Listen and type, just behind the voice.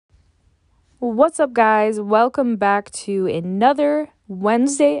What's up, guys? Welcome back to another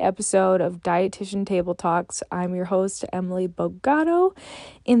Wednesday episode of Dietitian Table Talks. I'm your host, Emily Bogato.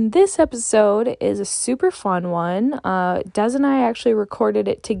 And this episode is a super fun one. Des and I actually recorded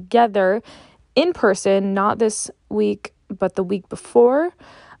it together in person, not this week, but the week before.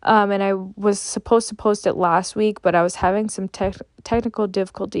 And I was supposed to post it last week, but I was having some technical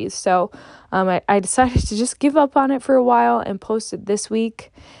difficulties. So I decided to just give up on it for a while and post it this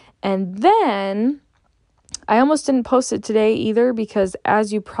week. And then I almost didn't post it today either because,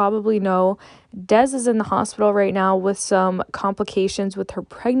 as you probably know, Des is in the hospital right now with some complications with her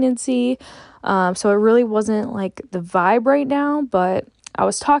pregnancy. So it really wasn't like the vibe right now, but I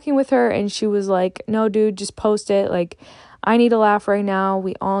was talking with her and she was like, no, dude, just post it. Like, I need a laugh right now.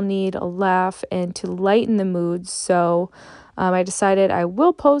 We all need a laugh and to lighten the mood. So I decided I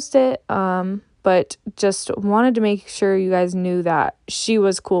will post it. But just wanted to make sure you guys knew that she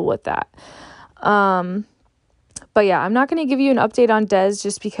was cool with that. But yeah, I'm not going to give you an update on Des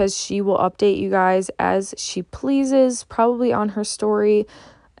just because she will update you guys as she pleases, probably on her story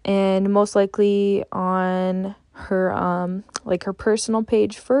and most likely on her her personal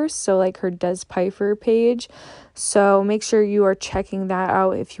page first, so like her Des Piper page. So make sure you are checking that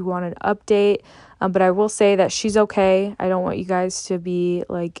out if you want an update. But I will say that she's okay. I don't want you guys to be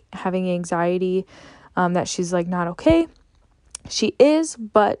like having anxiety that she's like not okay. She is,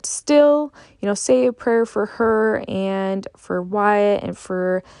 but still, say a prayer for her and for Wyatt and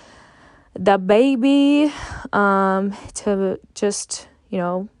for the baby to just,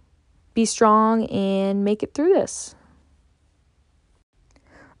 be strong and make it through this.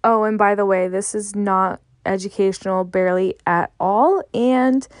 Oh, and by the way, this is not educational, barely at all.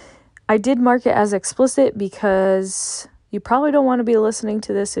 And I did mark it as explicit because you probably don't want to be listening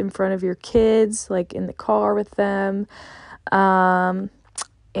to this in front of your kids, like in the car with them. And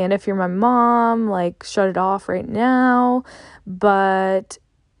if you're my mom, like shut it off right now. But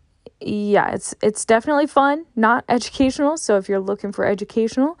yeah, it's definitely fun, not educational. So if you're looking for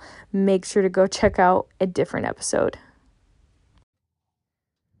educational, make sure to go check out a different episode.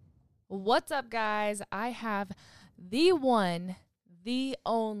 What's up, guys? I have the one, the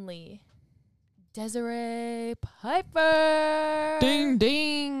only Desiree Piper. Ding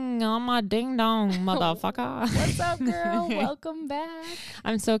ding on my ding dong, motherfucker. What's up, girl? Welcome back.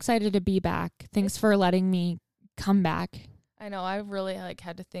 I'm so excited to be back. Thanks for letting me come back. I know, I really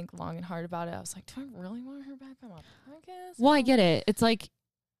had to think long and hard about it. I was like, do I really want her back on my podcast? Well, I get it. It's like,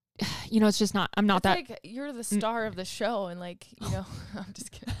 it's just not, I'm not like you're the star of the show and I'm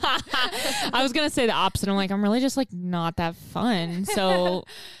just kidding. I was going to say the opposite. I'm like, I'm really just like not that fun. So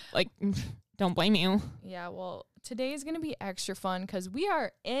like, don't blame you. Yeah, well, today is going to be extra fun because we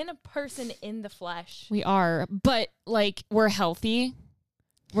are in person in the flesh. We are, but like we're healthy.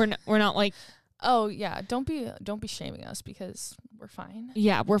 We're not like, oh yeah, don't be shaming us because we're fine.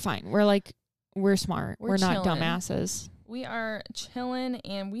 Yeah, we're fine. We're smart. We're not dumbasses. We are chilling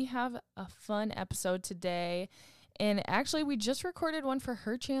and we have a fun episode today. And actually, we just recorded one for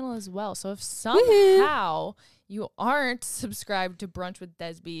her channel as well. So if somehow you aren't subscribed to Brunch with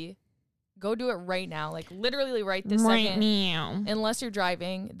Desby, go do it right now. Like literally right this second. Now. Unless you're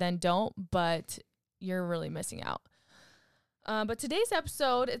driving, then don't. But you're really missing out. But today's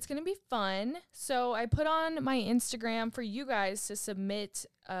episode, it's going to be fun. So I put on my Instagram for you guys to submit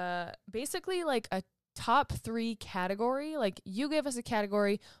basically like a top 3 category. Like you give us a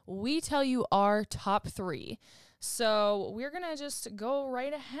category, we tell you our top 3. So we're going to just go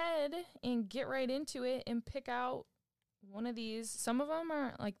right ahead and get right into it and pick out one of these. Some of them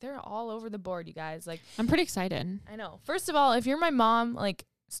are like, they're all over the board, you guys. Like, I'm pretty excited. I know. First of all, if you're my mom, like,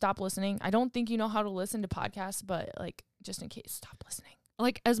 stop listening. I don't think you know how to listen to podcasts, but like, just in case, stop listening.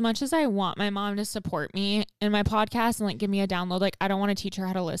 Like, as much as I want my mom to support me in my podcast and like give me a download, like I don't want to teach her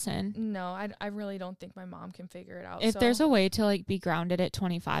how to listen. No, I really don't think my mom can figure it out. If there's a way to like be grounded at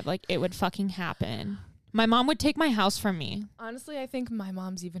 25, like it would fucking happen. My mom would take my house from me. Honestly, I think my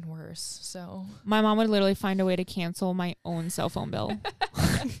mom's even worse. So my mom would literally find a way to cancel my own cell phone bill.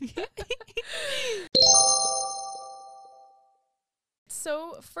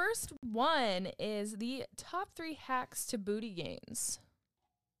 So first one is the top 3 hacks to booty gains.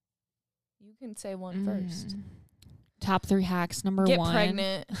 You can say one first. Top 3 hacks. Number Get 1.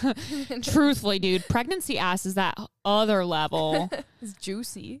 pregnant. Truthfully, dude, pregnancy ass is that other level. It's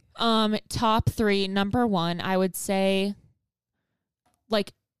juicy. Top 3. Number 1, I would say,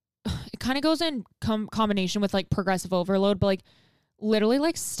 like, it kind of goes in combination with like progressive overload, but like literally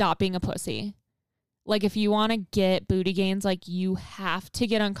like stop being a pussy. Like, if you want to get booty gains, like, you have to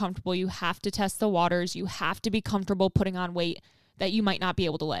get uncomfortable. You have to test the waters. You have to be comfortable putting on weight that you might not be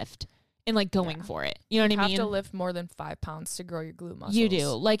able to lift. and like going Yeah. for it. You know what I mean? You have to lift more than 5 pounds to grow your glute muscles. You do.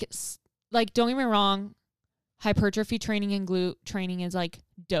 Like don't get me wrong, hypertrophy training and glute training is like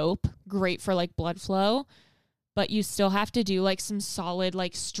dope, great for like blood flow, but you still have to do like some solid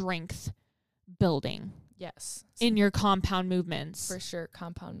like strength building Yes. in your compound movements. For sure,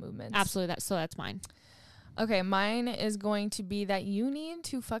 compound movements. Absolutely. That's mine. Okay, mine is going to be that you need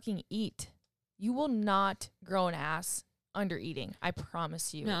to fucking eat. You will not grow an ass under eating. I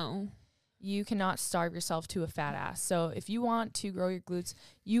promise you. No. You cannot starve yourself to a fat ass. So if you want to grow your glutes,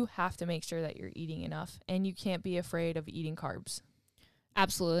 you have to make sure that you're eating enough, and you can't be afraid of eating carbs.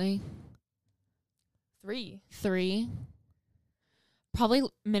 Absolutely. 3. Probably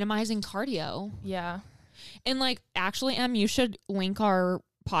minimizing cardio. Yeah. And like actually, you should link our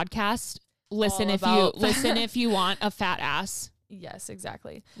podcast. Listen All if about- if you want a fat ass. Yes,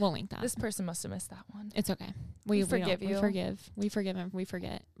 exactly. We'll link that. This person must have missed that one. It's okay. We don't- forgive you. We forgive and we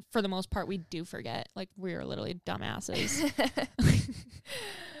forget. For the most part, we do forget. Like we are literally dumbasses.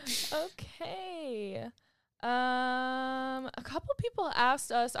 Okay. A couple people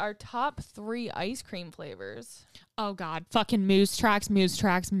asked us our top 3 ice cream flavors. Oh God, fucking moose tracks,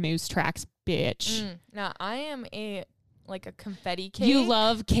 bitch. Now I am a confetti cake. You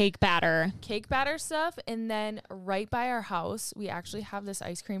love cake batter. Cake batter stuff, and then right by our house we actually have this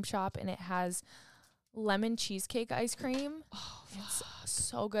ice cream shop, and it has lemon cheesecake ice cream. Oh, It's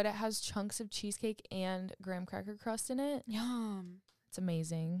so good. It has chunks of cheesecake and graham cracker crust in it. Yum. It's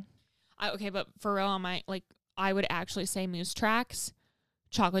amazing. Okay, but for real, I would actually say moose tracks,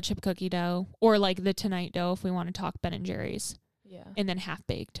 chocolate chip cookie dough, or like the Tonight dough if we want to talk Ben and Jerry's, Yeah. and then Half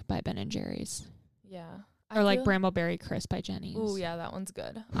Baked by Ben and Jerry's, Yeah. or like Bramble Berry Crisp by Jenny's. Ooh, yeah, that one's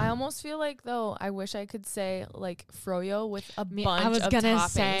good. I almost feel like, though, I wish I could say like Froyo with a bunch I was of gonna toppings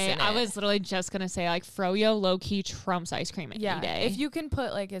say, in it. I was literally just gonna say like Froyo low key trumps ice cream any yeah. day. If you can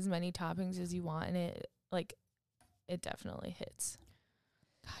put like as many toppings as you want in it, like it definitely hits.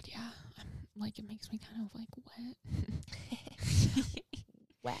 God, yeah, like it makes me kind of like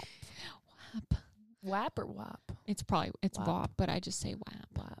Wap. wap. Wap or wop? It's Wap. wop, but I just say wap.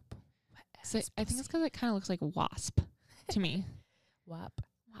 Wap. So I think it's because it kind of looks like wasp to me. Wap.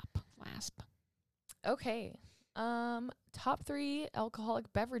 Wap, wasp. Okay. Top 3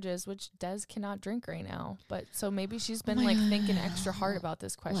 alcoholic beverages, which Des cannot drink right now. But so maybe she's been my like God. thinking extra hard about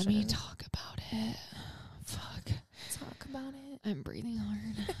this question. Let me talk about it. Fuck. Talk about it. I'm breathing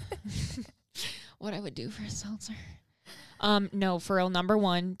hard. What I would do for a seltzer. No, for real. Number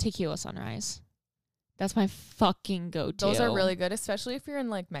 1, tequila sunrise. That's my fucking go-to. Those are really good, especially if you're in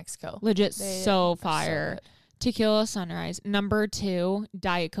like Mexico. legit They so are fire. good. Tequila sunrise. Number 2,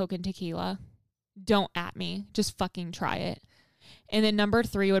 Diet Coke and tequila. Don't at me. Just fucking try it. And then number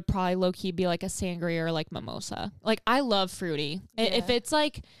 3 would probably low-key be like a sangria or like mimosa. Like I love fruity. If Yeah. it's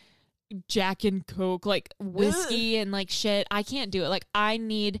like Jack and Coke, like whiskey and like shit, I can't do it. Like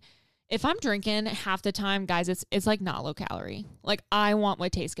if I'm drinking half the time, guys, it's like not low calorie. Like I want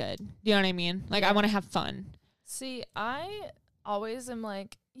what tastes good. Do you know what I mean? Like I Yeah. want to have fun. See, I always am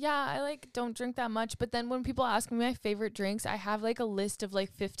like, yeah, I like don't drink that much. But then when people ask me my favorite drinks, I have like a list of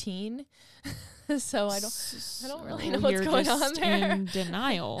like 15. So I don't really know what's You're going just on there. in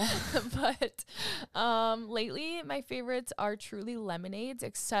denial. But lately my favorites are truly lemonades,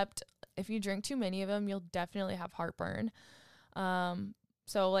 except if you drink too many of them, you'll definitely have heartburn.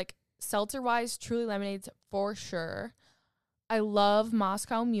 So like seltzer wise, truly lemonades for sure. I love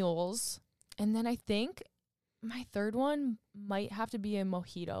Moscow Mules. And then I think my third one might have to be a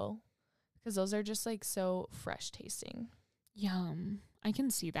mojito, because those are just like so fresh tasting. Yum. I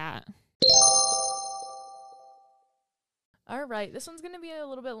can see that. All right, this one's going to be a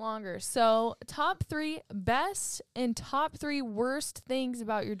little bit longer. So, top 3 best and top 3 worst things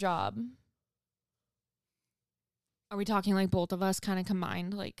about your job. Are we talking like both of us kind of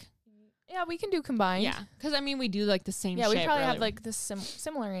combined? Like, Yeah, we can do combined. yeah. Because I mean, we do like the same Yeah, shit. we probably have really. like the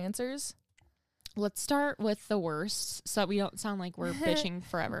similar answers. Let's start with the worst so we don't sound like we're bitching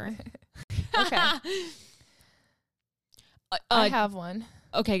forever. Okay. I have one.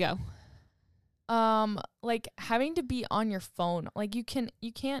 Okay, go. Like having to be on your phone. Like you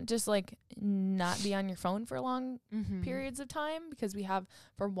can't just like not be on your phone for long Mm-hmm. periods of time, because we have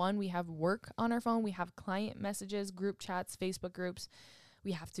work on our phone, we have client messages, group chats, Facebook groups.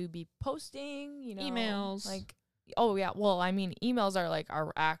 We have to be posting, Emails. Like, oh yeah, well, I mean, emails are like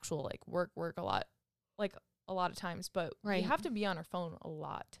our actual like work a lot of times, but we Right. have to be on our phone a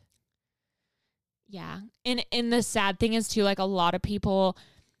lot. Yeah. And the sad thing is too, like a lot of people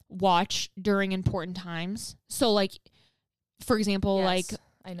watch during important times. So like, for example, Yes. like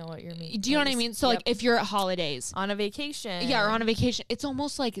I know what you mean. Do you know what I mean? So, Yep. like, if you're at holidays. On a vacation. Yeah, or on a vacation. It's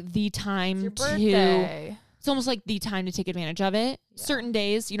almost like the time It's your to... birthday. It's almost like the time to take advantage of it. Yeah. Certain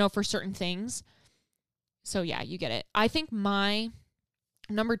days, you know, for certain things. So, yeah, you get it. I think my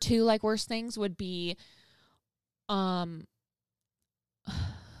number 2, like, worst things would be,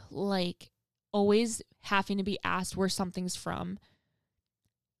 like, always having to be asked where something's from.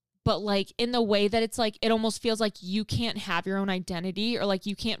 But, like, in the way that it's, like, it almost feels like you can't have your own identity or, like,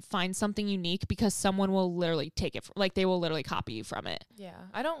 you can't find something unique because someone will literally take it. Like, they will literally copy you from it. Yeah.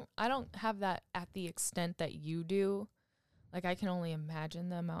 I don't have that at the extent that you do. Like, I can only imagine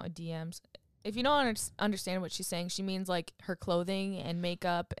the amount of DMs. If you don't understand what she's saying, she means, like, her clothing and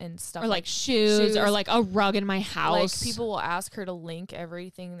makeup and stuff. Or, like, shoes or, like, a rug in my house. Like, people will ask her to link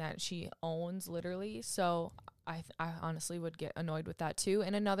everything that she owns, literally. So I honestly would get annoyed with that too.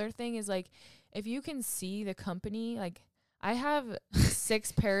 And another thing is, like, if you can see the company, like, I have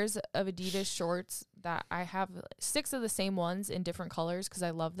 6 pairs of Adidas shorts that I have 6 of the same ones in different colors because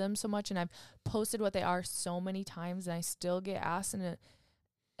I love them so much, and I've posted what they are so many times, and I still get asked, and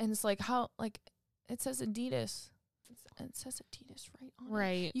it's like, how, like, it says Adidas. It says Adidas right on it.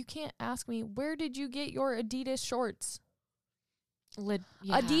 Right. You can't ask me, where did you get your Adidas shorts? Yeah.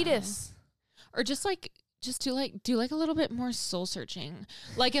 Adidas. Or just do a little bit more soul searching.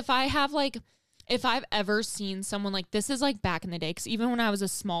 Like, if I've ever seen someone, like, this is like back in the day, because even when I was a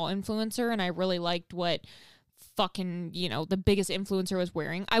small influencer and I really liked what fucking, you know, the biggest influencer was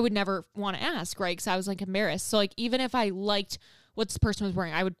wearing, I would never want to ask, right? Because I was, like, embarrassed. So, like, even if I liked what this person was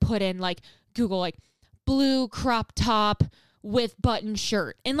wearing, I would put in, like, Google, like, blue crop top with button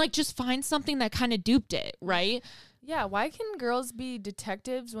shirt, and, like, just find something that kind of duped it, right? Yeah, why can girls be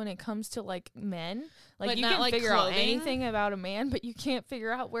detectives when it comes to, like, men? Like, But you not, can like, figure out clothing? anything about a man, but you can't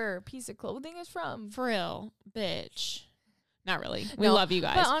figure out where a piece of clothing is from. For real, bitch. Not really. We No, love you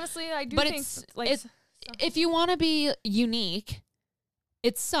guys. But honestly, I do But think, it's- like, it's- If you want to be unique,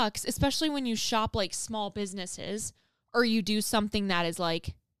 it sucks, especially when you shop, like, small businesses, or you do something that is,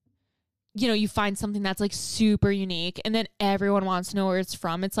 like, you know, you find something that's, like, super unique, and then everyone wants to know where it's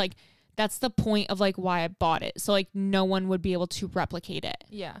from. It's like, that's the point of, like, why I bought it. So, like, no one would be able to replicate it.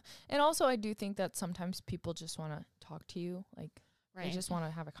 yeah. And also, I do think that sometimes people just want to talk to you. Like, they just want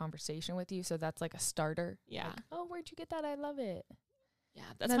to have a conversation with you. So that's, like, a starter. Yeah. Like, oh, where'd you get that? I love it. Yeah.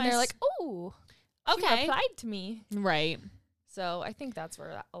 And That's then my they're like, oh, you okay. replied to me. Right. So I think that's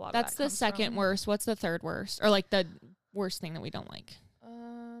where a lot That's of that the comes second from. worst. What's the third worst? Or, like, the worst thing that we don't like?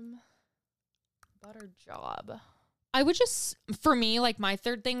 Butter job. I would just, for me, like, my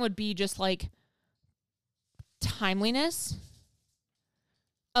third thing would be just, like, timeliness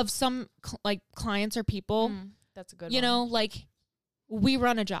of some like clients or people. That's a good one. You know, like, we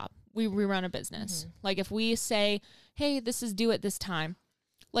run a job, we run a business. Mhm. Like, if we say, hey, this is due at this time,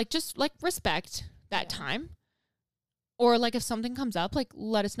 like, just, like, respect that Yeah. time. Or, like, if something comes up, like,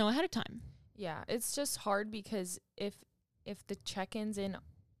 let us know ahead of time. Yeah, it's just hard because if the check-ins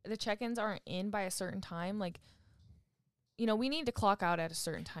aren't in by a certain time, like, you know, we need to clock out at a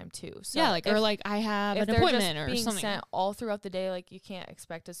certain time too. So Yeah, like, if, or, like, I have if an they're appointment just or being something. sent all throughout the day, like, you can't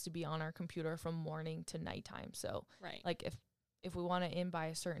expect us to be on our computer from morning to nighttime. So, Right. like, if we want to in by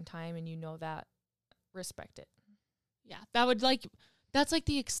a certain time and you know that, respect it. Yeah, that would, like, that's, like,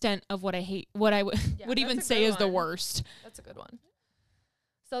 the extent of what I hate, what I would Yeah, even that's a say good is the one. worst. That's a good one.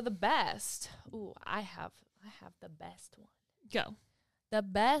 So the best. Ooh, I have the best one. Go. The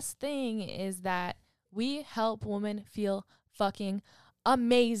best thing is that we help women feel fucking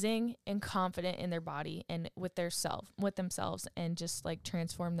amazing and confident in their body and with themselves, and just, like,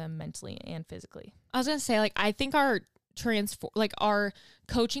 transform them mentally and physically. I was gonna say, like, I think our our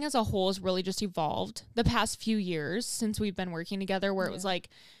coaching as a whole has really just evolved the past few years since we've been working together, where it was, like,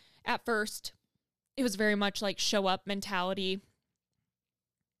 at first it was very much, like, show up mentality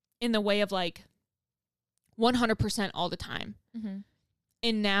in the way of, like, 100% all the time. Mm-hmm.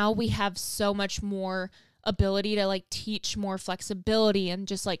 And now we have so much more ability to, like, teach more flexibility and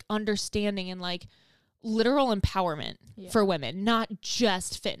just, like, understanding and, like, literal empowerment for women, not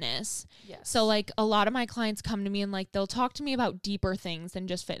just fitness. Yes. So, like, a lot of my clients come to me and, like, they'll talk to me about deeper things than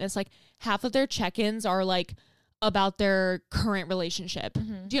just fitness. Like, half of their check-ins are, like, about their current relationship.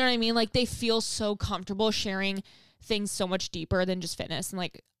 Mm-hmm. Do you know what I mean? Like, they feel so comfortable sharing things so much deeper than just fitness. And,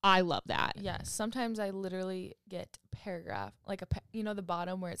 like, I love that. Yes. Sometimes I literally get paragraph, like, you know, the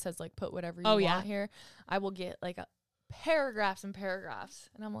bottom where it says, like, put whatever you Oh, want yeah. here. I will get, like, paragraphs and paragraphs.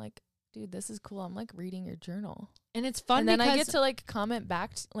 And I'm like, dude, this is cool. I'm, like, reading your journal. And it's fun And then because I get to, like, comment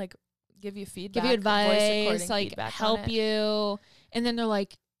back, like, give you feedback. give you voice advice, recording like, feedback on help it. you. And then they're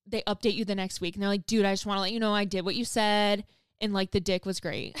like, they update you the next week. And they're like, dude, I just want to let you know I did what you said. and like the dick was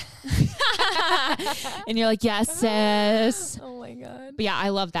great. And you're like, yes, sis. Oh my God. But yeah, I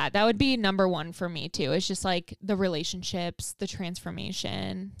love that. That would be number one for me too. It's just like the relationships, the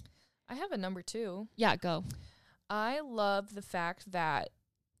transformation. I have a number 2. Yeah, go. I love the fact that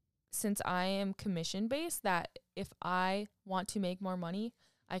since I am commission based, that if I want to make more money,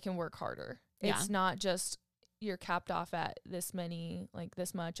 I can work harder. Yeah. It's not just you're capped off at this many, like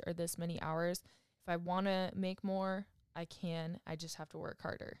this much or this many hours. If I want to make more, I can. I just have to work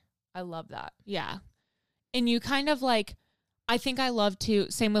harder. I love that. Yeah. And you kind of like, I think I love to,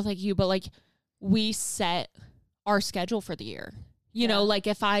 same with like you, but like we set our schedule for the year. You know, like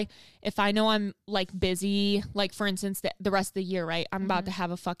if I know I'm like busy, like for instance, the rest of the year, right? I'm about to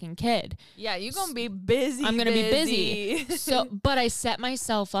have a fucking kid. Yeah, you're going to be busy. I'm going to be busy. So, but I set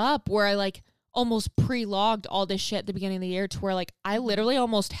myself up where I like almost pre-logged all this shit at the beginning of the year to where like I literally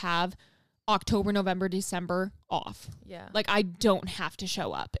almost have October, November, December off. Yeah. Like I don't have to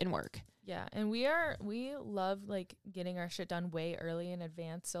show up and work. Yeah. And we love like getting our shit done way early in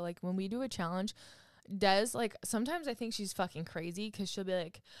advance. So like when we do a challenge, Des, like sometimes I think she's fucking crazy because she'll be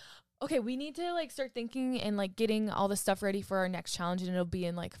like, okay, we need to like start thinking and like getting all the stuff ready for our next challenge, and it'll be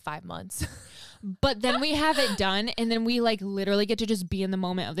in like 5 months. But then we have it done, and then we like literally get to just be in the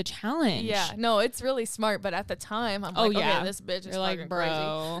moment of the challenge. Yeah, no, it's really smart. But at the time, I'm like, okay, this bitch is fucking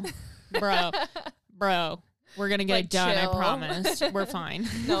bro, crazy. bro, we're gonna get Like, it done. chill. I promise. We're fine.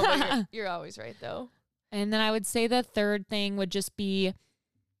 No, but you're always right though. And then I would say the third thing would just be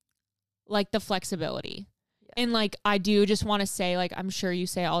like the flexibility. Yeah. And like I do just want to say, like I'm sure you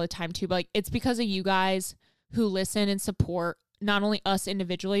say it all the time too, but like it's because of you guys who listen and support not only us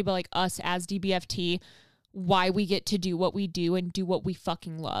individually, but like us as DBFT, why we get to do what we do and do what we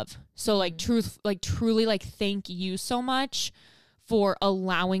fucking love. So like truly like thank you so much for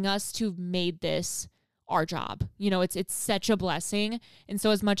allowing us to have made this our job. You know, it's such a blessing. And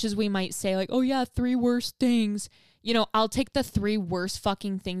so as much as we might say like, oh yeah, 3 worst things, you know, I'll take the 3 worst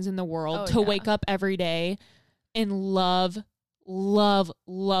fucking things in the world to wake up every day and love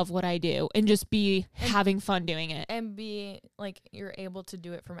what I do and just be having fun doing it. And be like, you're able to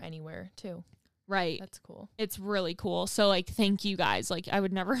do it from anywhere too. Right. That's cool. It's really cool. So like, thank you guys. Like I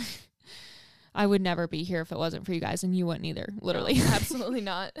would never be here if it wasn't for you guys, and you wouldn't either, literally. No, absolutely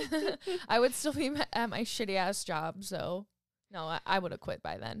not. I would still be at my shitty ass job. So no, I would have quit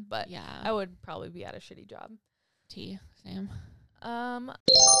by then, but yeah, I would probably be at a shitty job. Sam. I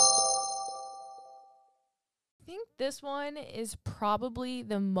think this one is probably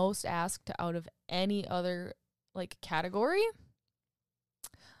the most asked out of any other like category.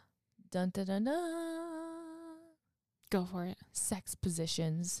 Dun dun dun dun. Go for it. Sex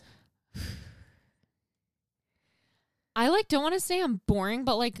positions. I like don't want to say I'm boring,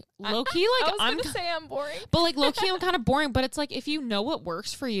 but like low key, like I'm gonna say I'm boring. But like low key, I'm kind of boring. But it's like if you know what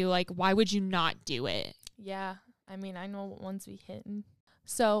works for you, like why would you not do it? Yeah, I mean I know what ones we hitting.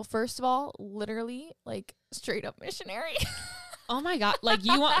 So first of all, literally like straight up missionary. Oh my god! Like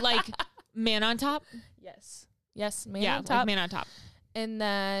you want like man on top? Yes, man on top. Like man on top, and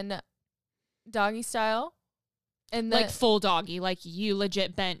then doggy style. And then, like full doggy, like you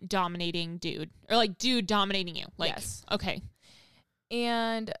legit bent dominating dude, or like dude dominating you. Like, yes. Okay.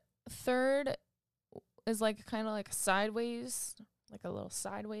 And third is like kind of like a sideways, like a little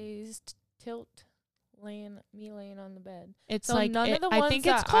sideways tilt, laying on the bed. It's so like none of the ones I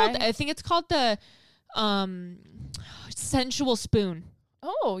think it's called the sensual spoon.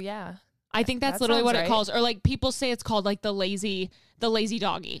 Oh yeah. I think that's that literally what right. it calls, or like people say it's called like the lazy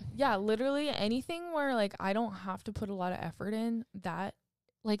doggy. Yeah, literally anything where like I don't have to put a lot of effort in, that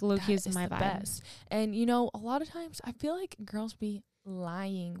like low-key is my the vibe. Best. And you know, a lot of times I feel like girls be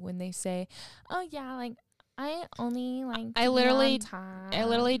lying when they say, "Oh yeah, like I only like I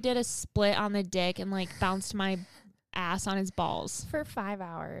literally did a split on the dick and like bounced my ass on his balls for 5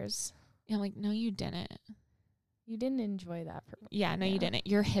 hours." And I'm like, "No, you didn't. You didn't enjoy that." Yeah, no, you didn't.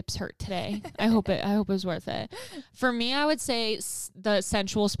 Your hips hurt today. I hope it was worth it. For me, I would say the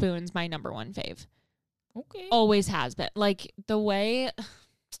sensual spoon's my number 1 fave. Okay. Always has been. Like the way.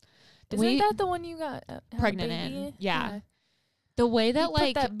 Isn't that the one you got pregnant in? Yeah. The way that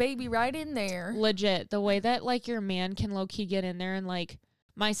put that baby right in there. Legit. The way that like your man can low key get in there, and like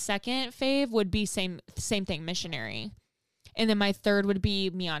my second fave would be same thing, missionary. And then my third would be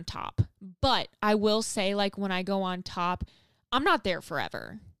me on top. But I will say, like, when I go on top, I'm not there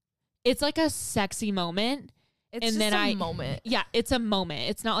forever. It's like a sexy moment. It's and just then a moment. Yeah, it's a moment.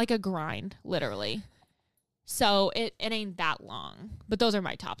 It's not like a grind, literally. So it ain't that long. But those are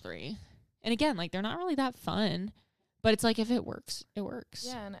my top 3. And again, like, they're not really that fun. But it's like, if it works, it works.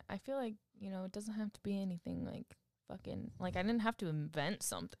 Yeah, and I feel like, you know, it doesn't have to be anything, like, fucking, like, I didn't have to invent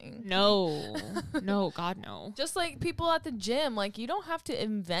something. No. No, God, no. Just like people at the gym, like, you don't have to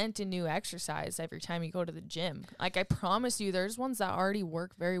invent a new exercise every time you go to the gym. Like, I promise you, there's ones that already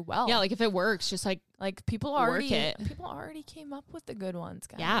work very well. Yeah, like if it works, just like people work already it. people already came up with the good ones,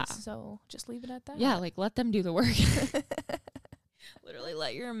 guys. Yeah. So just leave it at that. yeah, like let them do the work. Literally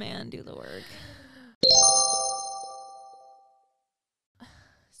let your man do the work.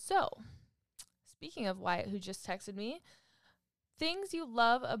 So, speaking of Wyatt, who just texted me, things you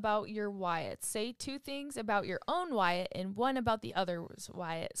love about your Wyatt. Say 2 things about your own Wyatt and 1 about the other's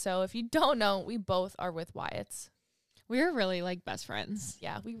Wyatt. So if you don't know, we both are with Wyatts. We're really like best friends.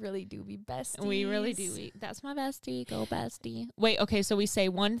 Yeah, we really do be besties. We really do. That's my bestie. Go bestie. Wait, okay, so we say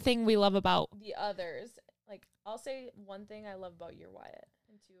 1 thing we love about The others, like, I'll say 1 thing I love about your Wyatt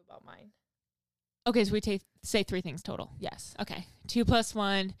and 2 about mine. Okay, so we say 3 things total. Yes. Okay. 2 +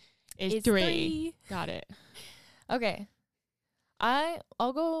 1 is It's 3. Got it. Okay.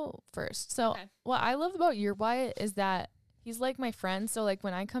 I'll go first. So Okay. what I love about your Wyatt is that he's like my friend. So like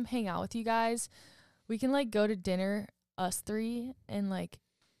when I come hang out with you guys, we can like go to dinner, us 3, and like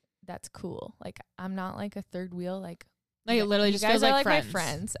that's cool. Like I'm not like a third wheel. Like Like it literally you just guys feels are like like friends. my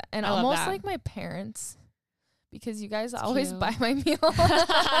friends, and I love almost that. like my parents, because you guys It's always cute. buy my meal.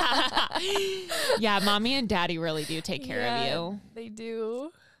 Yeah, mommy and daddy really do take care of Yeah, you. They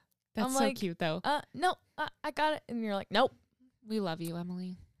do. That's I'm so like, cute though. No, I got it, and you're like, nope. We love you,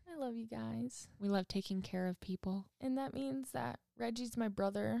 Emily. I love you guys. We love taking care of people. And that means that Reggie's my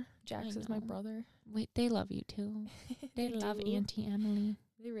brother. Jax is my know. brother. Wait, they love you too. They love do. Auntie Emily.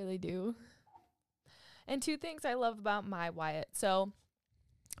 They really do. And 2 things I love about my Wyatt. So,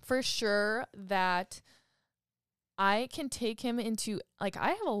 for sure that I can take him into, like, I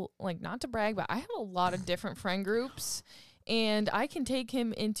have not to brag, but I have a lot of different friend groups. And I can take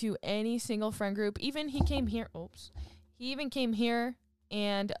him into any single friend group. Even he even came here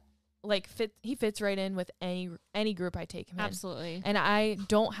and like he fits right in with any group I take him in. Absolutely. And I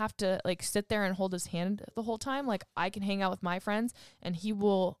don't have to like sit there and hold his hand the whole time. Like I can hang out with my friends and he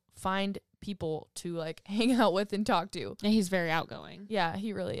will find people to like hang out with and talk to. And he's very outgoing. Yeah,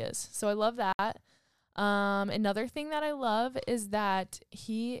 he really is. So I love that. Another thing that I love is that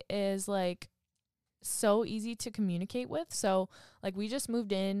he is like so easy to communicate with. So like we just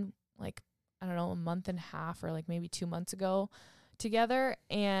moved in like, I don't know, a month and a half or like maybe 2 months ago together.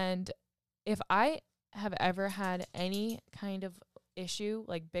 And if I have ever had any kind of issue,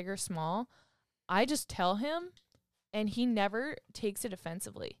 like big or small, I just tell him and he never takes it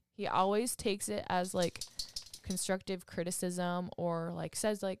offensively. He always takes it as like constructive criticism or like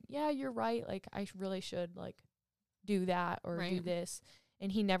says like, yeah, you're right. Like I really should like do that or do Right. this.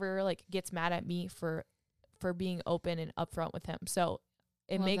 And he never like gets mad at me for being open and upfront with him. So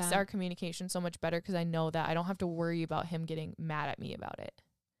it Love makes that. our communication so much better because I know that I don't have to worry about him getting mad at me about it.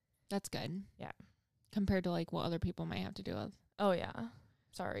 That's good. Yeah. Compared to like what other people might have to do with. Oh yeah.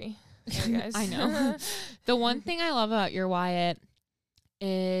 Sorry guys. I know. The one thing I love about your Wyatt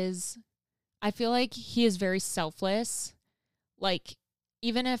is I feel like he is very selfless. Like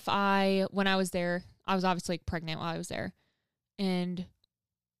even if when I was there, I was obviously like pregnant while I was there. And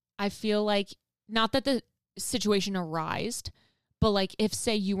I feel like not that the situation arised, but like if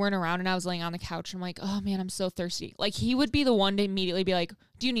say you weren't around and I was laying on the couch and I'm like, oh man, I'm so thirsty. Like he would be the one to immediately be like,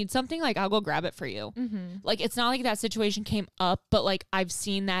 do you need something? Like I'll go grab it for you. Mm-hmm. Like it's not like that situation came up, but like I've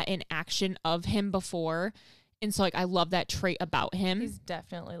seen that in action of him before. And so like I love that trait about him. He's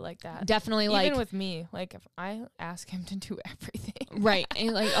definitely like that. Definitely Even like with me, like if I ask him to do everything. right.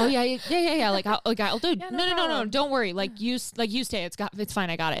 And like, oh yeah. Like I'll do Yeah, no, problem. don't worry. Like you stay. It's fine.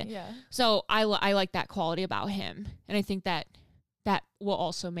 I got it. Yeah. So I like that quality about him. And I think that will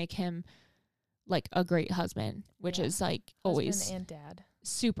also make him like a great husband, which Yeah. is like Husband always and dad.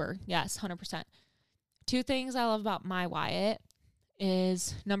 super. Yes. 100%. 2 things I love about my Wyatt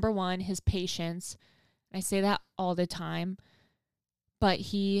is number 1, his patience. I say that all the time, but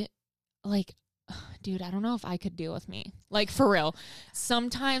he like, dude, I don't know if I could deal with me. Like for real.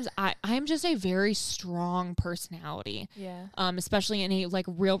 Sometimes I'm just a very strong personality. Yeah. Especially in a like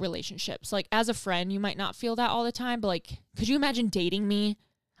real relationships. Like as a friend, you might not feel that all the time, but like, could you imagine dating me?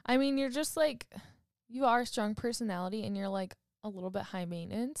 I mean, you're just like, you are a strong personality and you're like a little bit high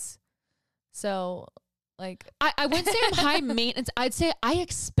maintenance. So like, I wouldn't say I'm high maintenance. I'd say I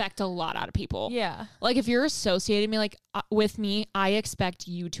expect a lot out of people. yeah. Like if you're associating me like with me, I expect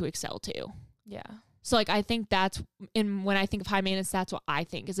you to excel too. Yeah. So like I think when I think of high maintenance, that's what I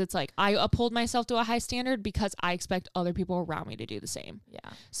think is it's like I uphold myself to a high standard because I expect other people around me to do the same. Yeah.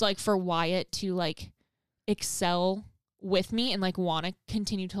 So like for Wyatt to like excel with me and like want to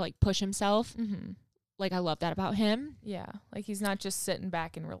continue to like push himself, Mm-hmm. like I love that about him. Yeah. Like he's not just sitting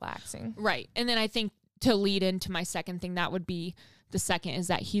back and relaxing. Right. And then I think to lead into my second thing, that would be the second, is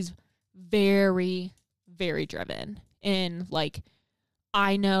that he's very, very driven. And like,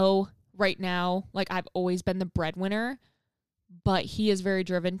 I know right now, like I've always been the breadwinner, but he is very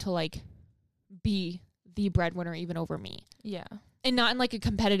driven to like be the breadwinner even over me. Yeah. And not in like a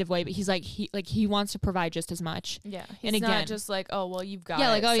competitive way, but he's like, he wants to provide just as much. Yeah. And He's again, not just like, oh, well, you've got yeah,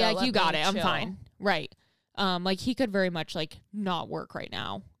 it. like, oh so yeah, let you got me it. I'm chill. fine. Right. Like he could very much like not work right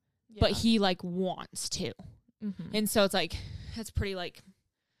now, Yeah. but he like wants to. Mhm. And so it's like, that's pretty like,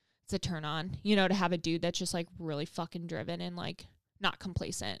 it's a turn on, you know, to have a dude that's just like really fucking driven and like not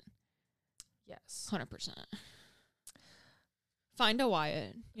complacent. Yes. 100%. Find a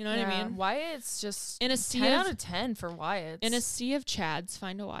Wyatt. You know what I mean? Wyatt's just In a sea 10 of, out of 10 for Wyatt. in a sea of Chads,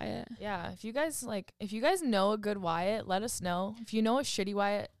 find a Wyatt. Yeah. If you guys know a good Wyatt, let us know. If you know a shitty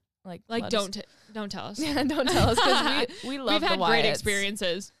Wyatt, Like let us- don't tell us. Yeah, don't tell us because we love We've had the great Wyatts.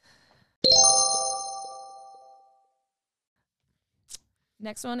 experiences.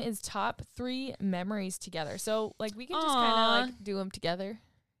 Next one is top 3 memories together. So like we can just Aw. kind of like do them together.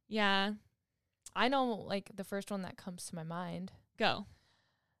 Yeah. I know like the first one that comes to my mind, Go.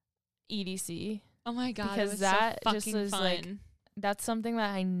 EDC. Oh my God. Because it was that so just fucking is, fun. like, That's something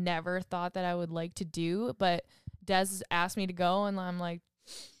that I never thought that I would like to do, but Des asked me to go and I'm like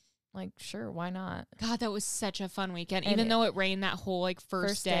sure, why not? God, that was such a fun weekend. And Even though it rained that whole like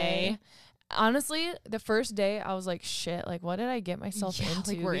first day. Honestly, the first day I was like, shit, like what did I get myself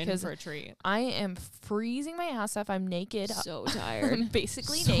into? like we're in because for a treat. I am freezing my ass off. I'm naked. So I'm tired.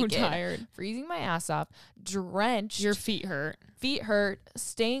 basically so naked. tired. Freezing my ass off. Drenched. Your feet hurt. feet hurt.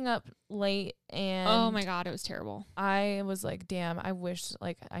 Staying up late. And Oh my God, it was terrible. I was like, damn, I wish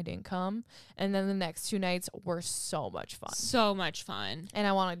like I didn't come. And then the next 2 nights were so much fun. So much fun. And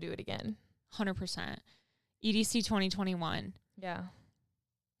I want to do it again. 100%. EDC 2021. Yeah.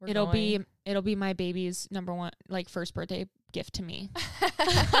 We're It'll going. be my baby's number one, like first birthday gift to me.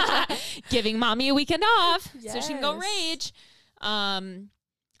 Giving mommy a weekend off so she can go Yes. rage.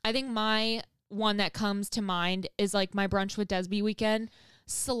 I think my one that comes to mind is like my brunch with Desby weekend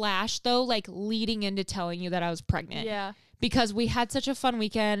 / though, like leading into telling you that I was pregnant. Yeah. Because we had such a fun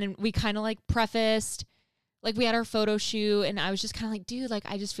weekend and we kind of like prefaced, like we had our photo shoot and I was just kind of like, dude, like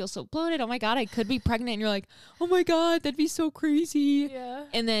I just feel so bloated. Oh my God, I could be pregnant. And you're like, oh my God, that'd be so crazy. Yeah.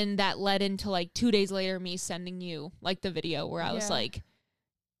 And then that led into like 2 days later, me sending you like the video where I was Yeah. like,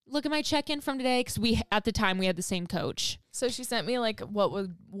 look at my check-in from today. Cause at the time we had the same coach. So she sent me like what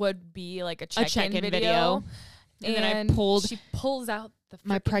would be like a check-in, check-in video. video. And then I pulled She pulls out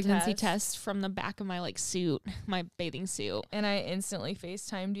my freaking pregnancy test from the back of my like suit, my bathing suit. and I instantly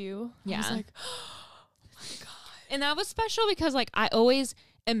FaceTimed you. I was Yeah. like, And that was special because like I always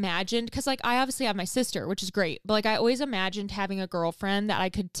imagined, because like I obviously have my sister, which is great, but like I always imagined having a girlfriend that I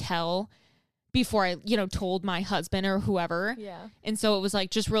could tell before I, told my husband or whoever. yeah. And so it was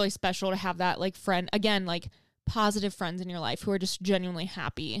like just really special to have that like friend, again, like positive friends in your life who are just genuinely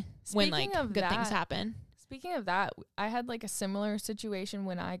happy when like Speaking of good things that, happen. Speaking of that, I had like a similar situation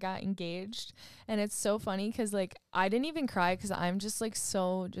when I got engaged, and it's so funny because like I didn't even cry because I'm just like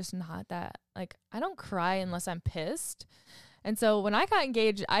so just not that, like I don't cry unless I'm pissed. And so when I got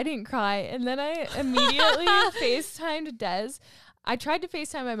engaged, I didn't cry, and then I immediately FaceTimed Des. I tried to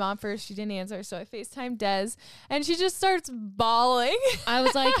FaceTime my mom first. She didn't answer. So I FaceTimed Des, and she just starts bawling. I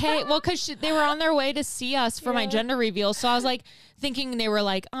was like, hey, well, because they were on their way to see us for my Yeah. gender reveal. So I was like thinking they were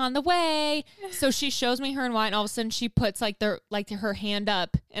like on the way. So she shows me her and Wyatt, and all of a sudden she puts like her hand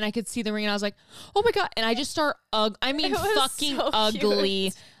up, and I could see the ring, and I was like, oh my God. And I just start, It was fucking so ugly.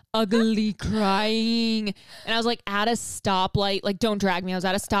 cute. Ugly crying. And I was like at a stoplight, like don't drag me. I was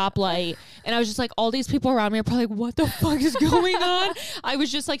at a stoplight and I was just like, all these people around me are probably like, what the fuck is going on? I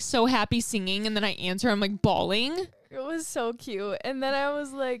was just like so happy singing, and then I answer, I'm like bawling. It was so cute. And then I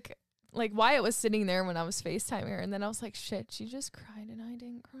was like Wyatt was sitting there when I was FaceTiming her, and then I was like, shit, she just cried and I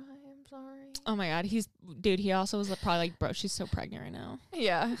didn't cry. I'm sorry. Oh my God, he also was probably like, bro, she's so pregnant right now.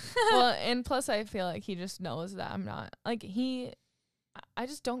 Yeah. Well, and plus I feel like he just knows that I'm not like I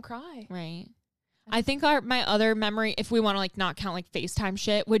just don't cry. Right. I think my other memory, if we want to like not count like FaceTime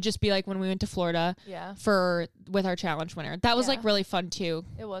shit, would just be like when we went to Florida Yeah. with our challenge winner. That was Yeah. like really fun too.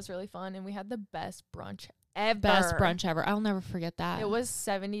 It was really fun, and we had the best brunch ever. Best brunch ever. I'll never forget that. It was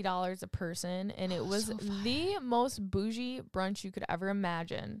 $70 a person, and it was so fun. the most bougie brunch you could ever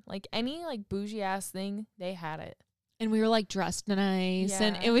imagine. Like any like bougie ass thing, they had it. And we were like dressed nice,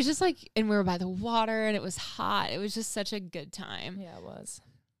 and Yeah. it was just like, and we were by the water, and it was hot. It was just such a good time. Yeah, it was.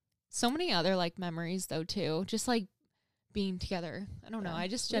 So many other like memories though too. Just like being together. I don't know. Yeah. I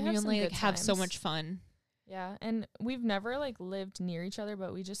just We have some genuinely like good have so times. much fun. Yeah, and we've never like lived near each other,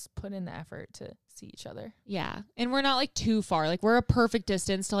 but we just put in the effort to see each other. Yeah. And we're not like too far. Like we're a perfect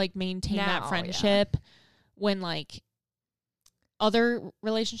distance to like maintain Now, that yeah. friendship when like other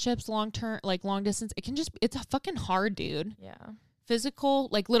relationships long term, like long distance, it's a fucking hard, dude. Yeah. Physical,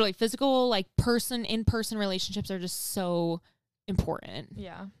 like literally physical, like in person relationships are just so important.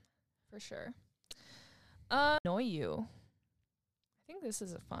 Yeah, for sure. Annoy you. I think this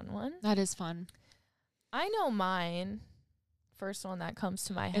is a fun one. That is fun. I know mine. First one that comes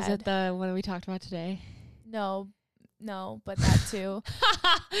to my head. Is it the one we talked about today? No, but that too.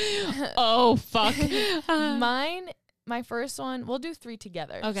 Oh, fuck. My first one, we'll do 3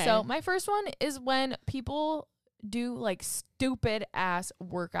 together. Okay. So my first one is when people do like stupid ass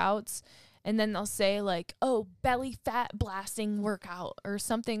workouts and then they'll say like, oh, belly fat blasting workout or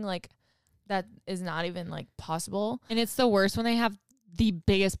something like that is not even like possible. And it's the worst when they have the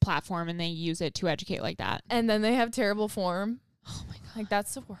biggest platform and they use it to educate like that. And then they have terrible form. Oh my God. Like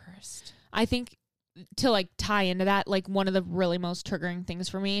that's the worst. I think to like tie into that, like one of the really most triggering things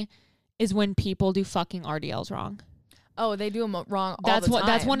for me is when people do fucking RDLs wrong. Oh, they do them wrong all the time.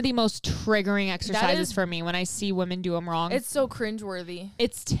 That's one of the most triggering exercises is, for me when I see women do them wrong. It's so cringeworthy.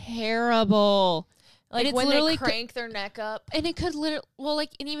 It's terrible. Like it's when literally they crank their neck up. And it could literally, well,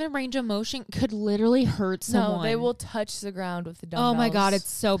 like, and even range of motion could literally hurt someone. No, they will touch the ground with the dumbbells. Oh my God,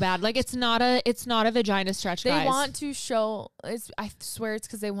 it's so bad. Like, it's not a vagina stretch, guys. They want to show, I swear it's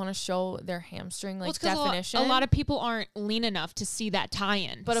because they want to show their hamstring, like, definition. A lot of people aren't lean enough to see that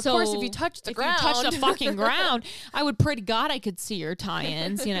tie-in. But of course, if you touch the ground. If you touch the fucking ground, I would pray to God I could see your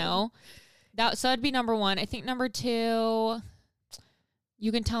tie-ins, you know? So that'd be number 1. I think number 2,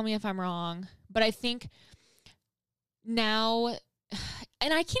 you can tell me if I'm wrong, but I think now,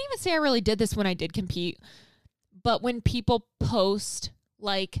 and I can't even say I really did this when I did compete, but when people post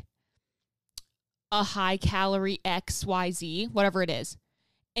like a high calorie XYZ, whatever it is,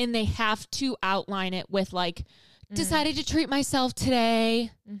 and they have to outline it with like, decided to treat myself today,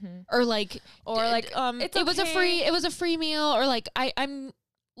 or like it was a free meal, or like I'm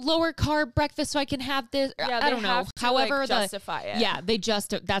lower carb breakfast so I can have this. Yeah, I don't know. However, like, justify it. Yeah,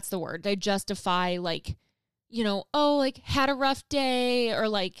 that's the word. They justify like, you know, oh, like had a rough day, or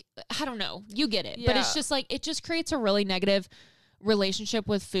like, I don't know. You get it. Yeah. But it's just like, it just creates a really negative relationship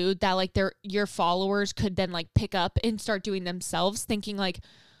with food that like your followers could then like pick up and start doing themselves, thinking like,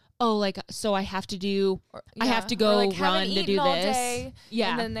 oh, like, so I have to go like, run to do all this. Day, yeah.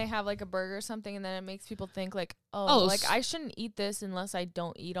 And then they have like a burger or something, and then it makes people think like, oh, like I shouldn't eat this unless I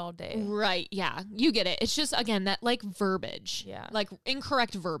don't eat all day. Right. Yeah. You get it. It's just, again, that like verbiage. Yeah. Like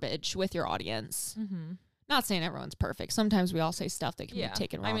incorrect verbiage with your audience. Mm-hmm. Not saying everyone's perfect. Sometimes we all say stuff that can be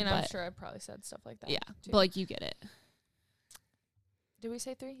taken wrong. I mean, I'm sure I probably said stuff like that. Yeah. Too. But like, you get it. Did we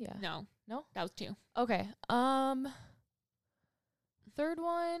say 3? Yeah. No. That was 2. Okay. Third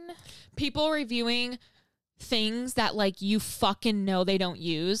one. People reviewing things that like you fucking know they don't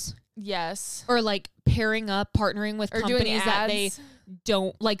use. Yes. Or like pairing up, partnering with or companies that they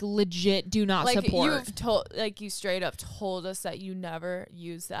don't like legit do not like support. You straight up told us that you never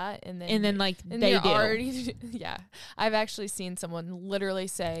use that, and then like they do. Already, yeah. I've actually seen someone literally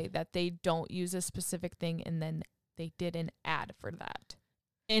say that they don't use a specific thing, and then they did an ad for that.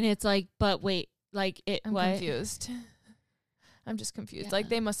 And it's like, but wait, like I'm confused. I'm just confused. Yeah. Like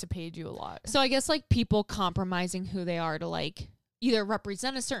they must have paid you a lot. So I guess like people compromising who they are to like either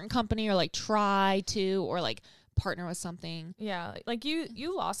represent a certain company or like try to, or like partner with something. Yeah. Like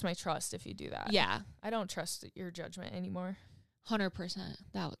you lost my trust if you do that. Yeah. I don't trust your judgment anymore. 100%.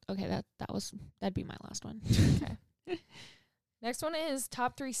 That'd be my last one. Okay. Next one is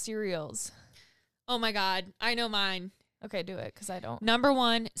top 3 cereals. Oh my God. I know mine. Okay, do it, because I don't. Number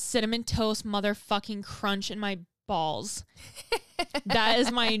 1, Cinnamon Toast motherfucking Crunch in my balls. That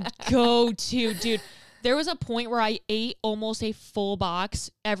is my go-to, dude. There was a point where I ate almost a full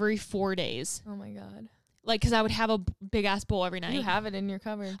box every 4 days. Oh my God. Like, because I would have a big ass bowl every night. You have it in your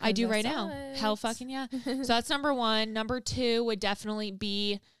cupboard. I do right now. Hell fucking yeah. So that's number 1. Number 2 would definitely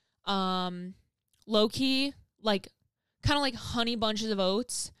be low key, like kind of like honey bunches of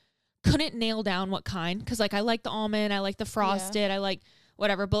oats. Couldn't nail down what kind, because like I like the almond, I like the frosted, I like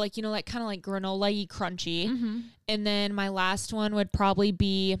whatever, but like, you know, like kind of like granola-y crunchy. Mm-hmm. And then my last one would probably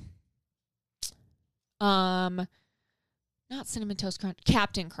be not Cinnamon Toast Crunch,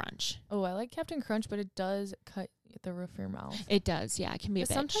 Captain Crunch. Oh, I like Captain Crunch, but it does cut the roof of your mouth. It does, yeah. It can be a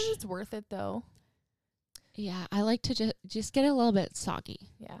bitch. Sometimes it's worth it though. Yeah, I like to just get it a little bit soggy.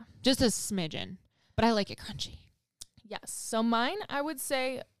 Yeah. Just a smidgen, but I like it crunchy. Yes. So mine, I would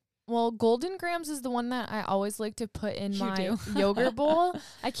say Well, Golden Grams is the one that I always like to put in You my do. yogurt bowl.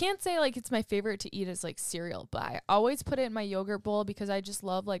 I can't say like it's my favorite to eat as like cereal, but I always put it in my yogurt bowl because I just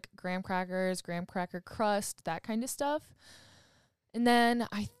love like graham crackers, graham cracker crust, that kind of stuff. And then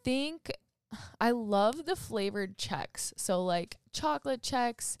I think I love the flavored Chex. So like chocolate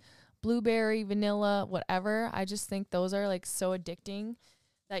Chex, blueberry, vanilla, whatever. I just think those are like so addicting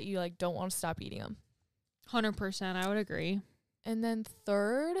that you like don't want to stop eating them. 100%. I would agree. And then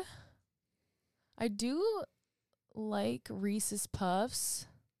third, I do like Reese's Puffs.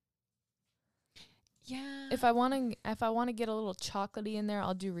 Yeah. If I want to get a little chocolatey in there,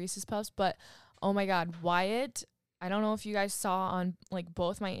 I'll do Reese's Puffs, but oh my god, Wyatt, I don't know if you guys saw on like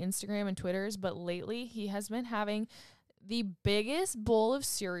both my Instagram and Twitters, but lately he has been having the biggest bowl of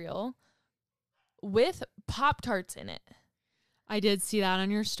cereal with Pop-Tarts in it. I did see that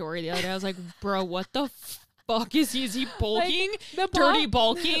on your story the other day. I was like, bro, what the fuck is he? Is he bulking? Like, Dirty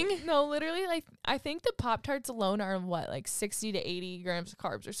bulking? No, literally, like, I think the Pop-Tarts alone are what, like 60 to 80 grams of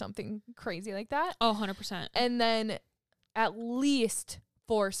carbs or something crazy like that. Oh, 100%. And then at least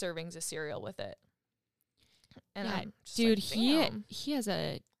 4 servings of cereal with it. And yeah, I'm just dude, like, damn. he has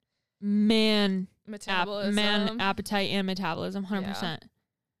a man Metabolism. appetite and metabolism, 100%. Yeah.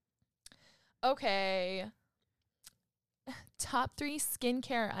 Okay. Top 3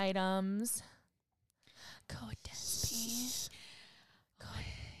 skincare items. Codesby.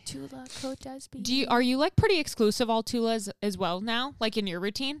 Tula Codesby. Are you like pretty exclusive all Tula as well now, like in your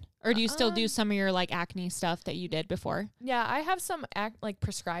routine, or do you still do some of your like acne stuff that you did before? Yeah, I have some like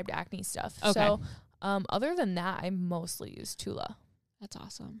prescribed acne stuff. Okay. So, other than that, I mostly use Tula. That's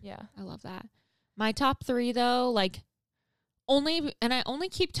awesome. Yeah. I love that. My top 3 though, like I only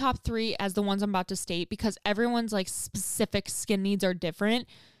keep top 3 as the ones I'm about to state because everyone's like specific skin needs are different,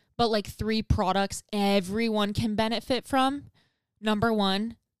 but like 3 products everyone can benefit from. Number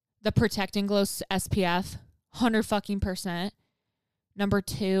 1, the Protect and Glow SPF, 100%. Number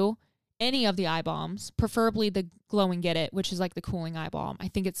 2, any of the eye balms, preferably the Glow and Get It, which is like the cooling eye balm. I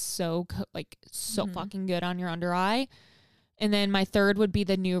think it's so fucking good on your under eye. And then my 3rd would be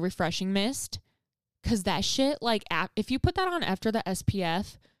the new Refreshing Mist. Because that shit, like, if you put that on after the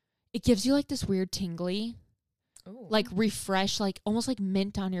SPF, it gives you, like, this weird tingly, Ooh. like, refresh, like, almost like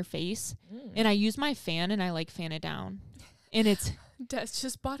mint on your face. Mm. And I use my fan, and I, like, fan it down. And it's... Des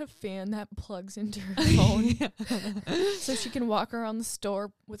just bought a fan that plugs into her phone so she can walk around the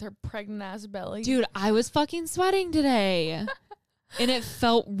store with her pregnant-ass belly. Dude, I was fucking sweating today. And it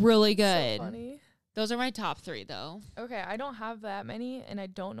felt really good. So funny. Those are my top 3, though. Okay, I don't have that many, and I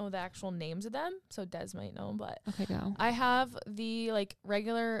don't know the actual names of them, so Des might know, but Okay, go. I have the, like,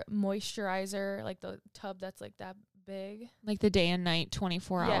 regular moisturizer, like the tub that's, like, that big. Like the day and night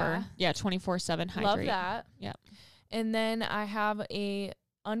 24-hour. Yeah, 24/7 hydrate. Love that. Yep. And then I have a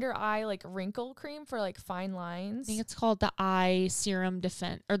under eye, like, wrinkle cream for, like, fine I lines. think it's called the Eye Serum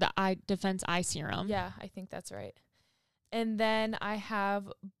Defense, or the Eye Defense Eye Serum. Yeah, I think that's right. And then I have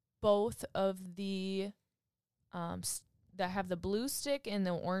both of the that have the blue stick and the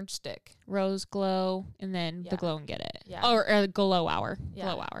orange stick. Rose Glow, and then Yeah. the Glow and Get It. Yeah. Or Glow Hour. Yeah.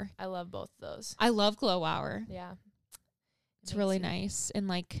 Glow Hour. I love both of those. I love Glow Hour. Yeah. It's Makes really you- nice. And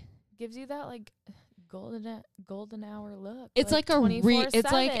like Gives you that like golden hour look. it's like a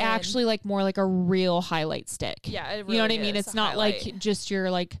it's like 24/7. actually like more like a real highlight stick. Yeah, it you know what I really mean? is It's a not highlight. like just your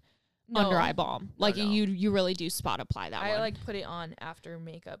like No, under eye balm. Like no. you really do spot apply that I one. like put it on after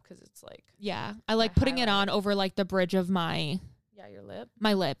makeup because it's like yeah. I like my putting it on highlight. over like the bridge of my your lip.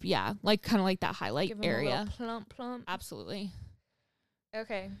 lip. Yeah. Like kind of like that highlight Give 'em a area. little plump. Absolutely.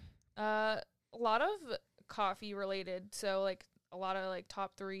 Okay. A lot of coffee related. So like a lot of like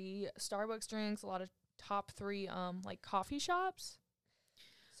top 3 Starbucks drinks, a lot of top 3 like coffee shops.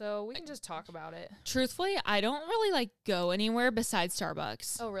 So we can just talk about it. Truthfully, I don't really like go anywhere besides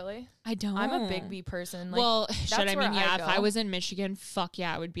Starbucks. Oh, really? I don't. I'm a Big B person. Like, well, should I that's mean, where yeah, I if I go. was in Michigan, fuck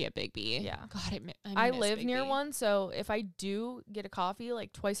yeah, I would be a Big B. Yeah. God, I miss live Big near B. one, so if I do get a coffee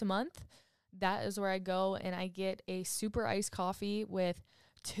like twice a month, that is where I go, and I get a super iced coffee with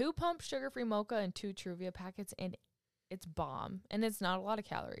 2 pump sugar-free mocha and 2 Truvia packets, and it's bomb, and it's not a lot of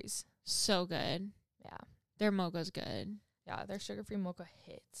calories. So good. Yeah. Their mocha's good. Yeah, their sugar-free mocha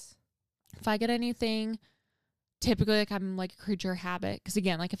hits. If I get anything, typically like I'm like a creature of habit. Because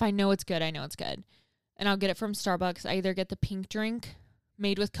again, like if I know it's good, I know it's good. And I'll get it from Starbucks. I either get the pink drink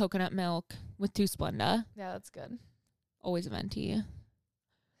made with coconut milk with 2 Splenda. Yeah, that's good. Always a venti.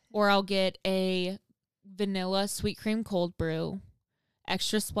 Or I'll get a vanilla sweet cream cold brew,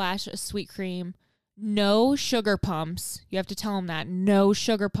 extra splash of sweet cream, no sugar pumps. You have to tell them that. No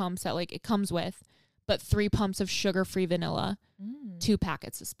sugar pumps that like it comes with, but 3 pumps of sugar-free vanilla, 2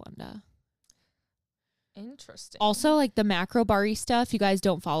 packets of Splenda. Interesting. Also, like the macro barista, if you guys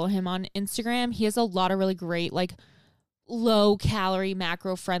don't follow him on Instagram, he has a lot of really great, like, low-calorie,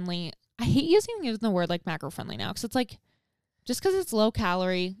 macro-friendly. I hate using the word, like, macro-friendly now, because it's like, just because it's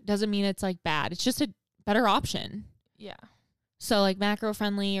low-calorie doesn't mean it's, like, bad. It's just a better option. Yeah. So, like,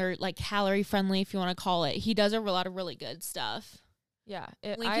 macro-friendly or, like, calorie-friendly, if you want to call it. He does a lot of really good stuff. Yeah.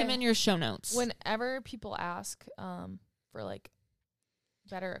 Link him in your show notes. Whenever people ask for, like,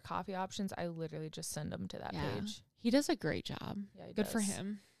 better coffee options, I literally just send them to that page. He does a great job. Yeah, he Good does. for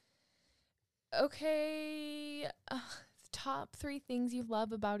him. Okay. Top 3 things you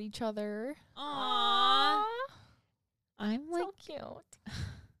love about each other. Aww. I'm like so cute.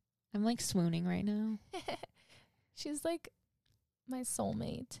 I'm like swooning right now. She's like my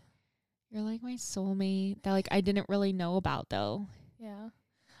soulmate. You're like my soulmate that like I didn't really know about though. Yeah.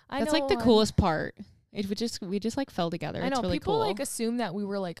 That's like the coolest part. We just like fell together. I know it's really people cool. like assume that we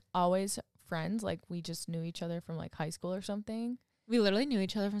were like always friends, like we just knew each other from like high school or something. We literally knew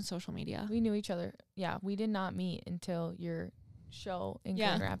each other from social media. We knew each other. Yeah, we did not meet until your show in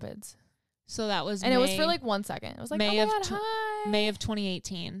Grand Rapids. So that was it was for like 1 second. It was like May oh my God, hi. May of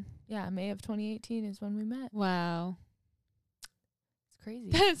 2018. Yeah, May of 2018 is when we met. Wow. It's crazy.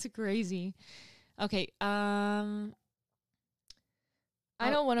 That's crazy. Okay. I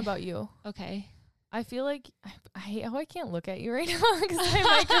know one about you. Okay. I feel like I hate how I can't look at you right now because my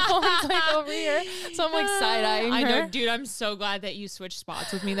microphone's like over here. So I'm like side-eyeing her. I know, dude. I'm so glad that you switched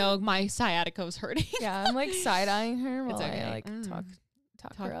spots with me though. My sciatica was hurting. Yeah, I'm like side-eyeing her while okay. I like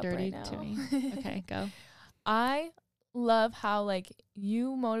talk her up dirty right now. to me. Okay, go. I love how like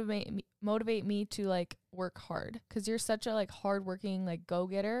you motivate me to like work hard because you're such a like hardworking like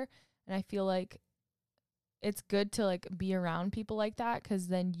go-getter, and I feel like it's good to like be around people like that because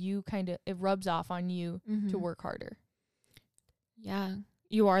then you kind of it rubs off on you to work harder. Yeah,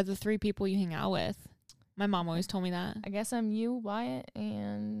 you are the 3 people you hang out with. My mom always told me that. I guess I'm you, Wyatt,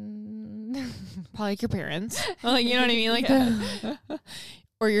 and probably like your parents. Like, you know what I mean? Like,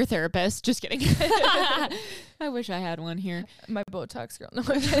 or your therapist. Just kidding. I wish I had one here. My Botox girl.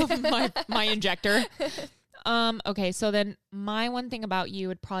 No, my injector. Okay, so then my one thing about you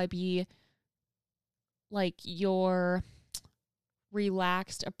would probably be like your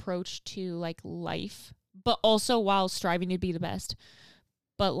relaxed approach to like life, but also while striving to be the best.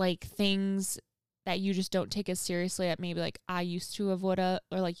 But like things that you just don't take as seriously at maybe like I used to have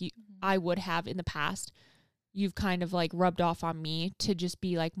I would have in the past. You've kind of like rubbed off on me to just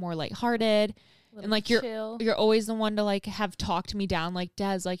be like more lighthearted and like chill. You're always the one to like have talked me down like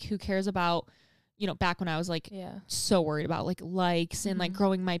Des, like who cares about, you know, back when I was like so worried about like likes and like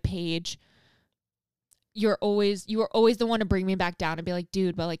growing my page. You were always the one to bring me back down and be like,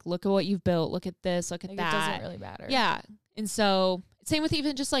 dude, but like look at what you've built, look at this, look at that. It doesn't really matter. Yeah. And so same with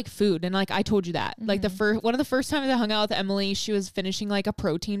even just like food. And like I told you that. Like one of the first times I hung out with Emily, she was finishing like a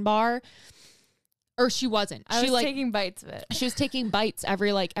protein bar. Or she wasn't. I was taking bites of it. She was taking bites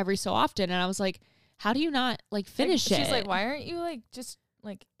every so often. And I was like, how do you not like finish it? She's like, why aren't you like just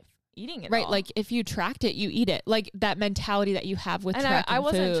like eating it right, all? like if you tracked it, you eat it. Like that mentality that you have with tracking I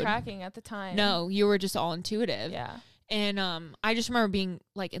wasn't food. tracking at the time. No, you were just all intuitive. Yeah. And I just remember being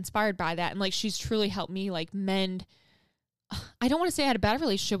like inspired by that. And like she's truly helped me like mend. I don't want to say I had a bad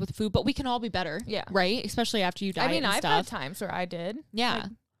relationship with food, but we can all be better. Yeah. Right? Especially after you diet. I mean, and I've stuff. had times where I did. Yeah. Like,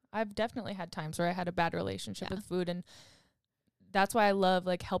 I've definitely had times where I had a bad relationship with food, and that's why I love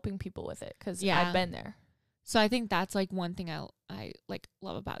like helping people with it because I've been there. So I think that's like one thing I like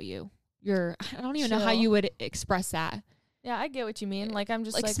love about you. I don't even know how you would express that. Yeah, I get what you mean. Like I'm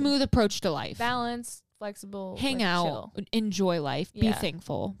just like smooth approach to life. Balanced, flexible, hang out, chill. Enjoy life, be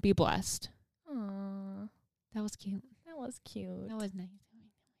thankful, be blessed. Aww. That was cute. That was cute. That was nice.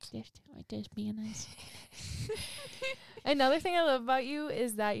 Just being nice. Another thing I love about you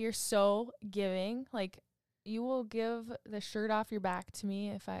is that you're so giving. Like you will give the shirt off your back to me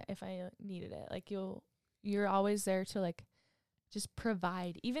if I needed it. Like you're always there to like just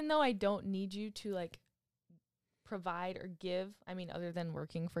provide, even though I don't need you to like provide or give. I mean, other than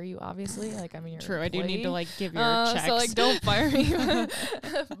working for you, obviously. Like I'm your true. employee. I do need to like give your checks. So like don't fire me.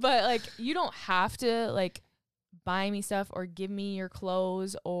 But like you don't have to like buy me stuff or give me your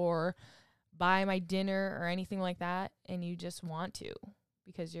clothes or buy my dinner or anything like that, and you just want to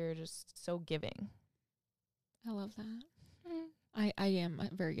because you're just so giving. I love that. I am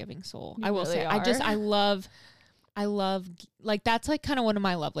a very giving soul. You I will really say are. I love like that's like kind of one of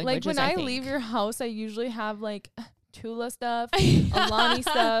my love languages. Like when I leave your house, I usually have like Tula stuff, Alani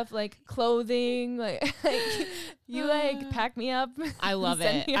stuff, like clothing, like you like pack me up. I love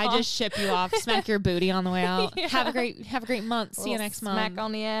send it. me I off. just ship you off, smack your booty on the way out. Yeah. Have a great month. See you Little next smack month.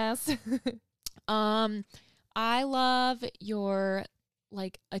 on the ass. I love your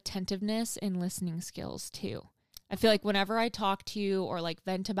like attentiveness and listening skills too. I feel like whenever I talk to you or like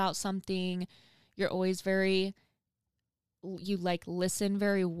vent about something, you're always you like listen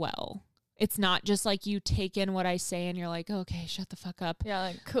very well. It's not just like you take in what I say and you're like, okay, shut the fuck up. Yeah,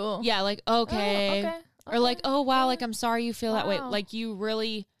 like cool. Yeah, like, Oh, okay. Or like, oh, wow, like, I'm sorry you feel that way. Wow. Like you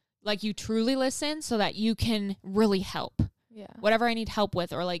really, like you truly listen so that you can really help. Yeah. Whatever I need help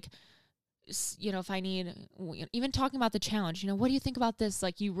with, or like, you know, if I need, even talking about the challenge, you know, what do you think about this?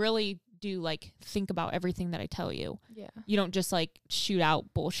 Like you really do like think about everything that I tell you. Yeah. You don't just like shoot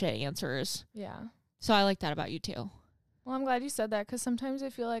out bullshit answers. Yeah. So I like that about you too. Well, I'm glad you said that because sometimes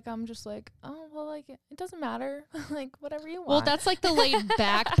I feel like I'm just like, oh, well, like it doesn't matter. Like whatever you want. Well, that's like the laid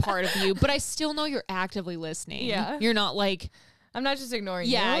back part of you, but I still know you're actively listening. Yeah. You're not like, I'm not just ignoring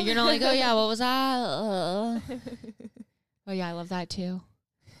you. yeah, you're not like, oh yeah, what was that? Oh yeah, I love that too.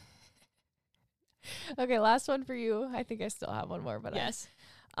 Okay, last one for you. I think I still have one more, but Yes.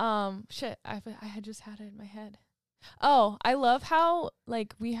 shit, I had just had it in my head. Oh, I love how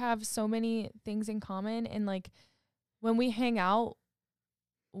like we have so many things in common, and like when we hang out,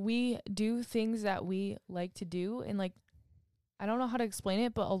 we do things that we like to do, and like I don't know how to explain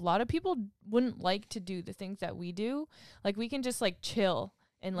it, but a lot of people wouldn't like to do the things that we do. Like we can just like chill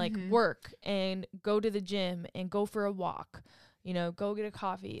and like Mhm. work and go to the gym and go for a walk, you know, go get a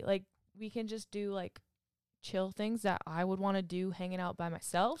coffee. Like we can just do like chill things that I would want to do hanging out by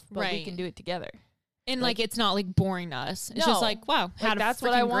myself, but we Right. can do it together. And Like- like it's not like boring to us. It's No. just like, wow, Like had a that's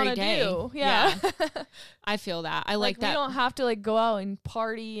what I freaking want to great day. do. Yeah. I feel that. I like We that. don't have to like go out and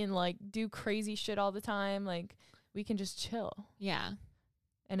party and like do crazy shit all the time. Like we can just chill. Yeah.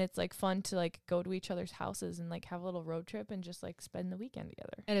 And it's like fun to like go to each other's houses and like have a little road trip and just like spend the weekend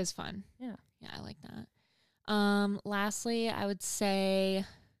together. It is fun. Yeah. Yeah, I like that. Lastly, I would say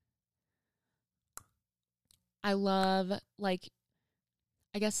I love like,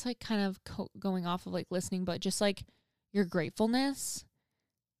 I guess like kind of going off of like listening, but just like your gratefulness.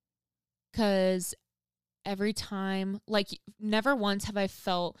 'Cause every time, like never once have I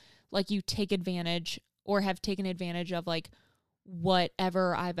felt like you take advantage or have taken advantage of like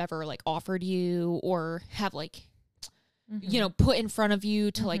whatever I've ever like offered you or have like, you know, put in front of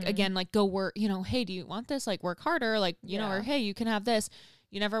you to like, Mhm. again, like go work, you know, hey, do you want this? Like work harder, like, you know, or Yeah. hey, you can have this.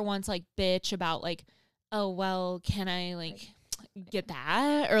 You never once like bitch about like, oh, well, can I like get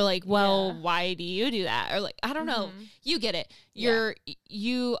that? Or like, well, Yeah. why do you do that? Or like, I don't know. Mhm. You get it. Yeah.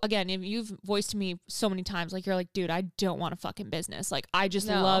 You, again, if you've voiced to me so many times, like, you're like, dude, I don't want a fucking business. Like, I just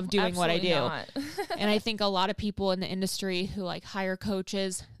No, love doing what I do. absolutely not. And I think a lot of people in the industry who like hire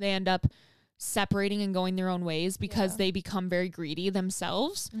coaches, they end up separating and going their own ways because Yeah. they become very greedy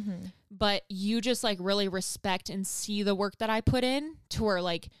themselves. Mhm. But you just like really respect and see the work that I put in to where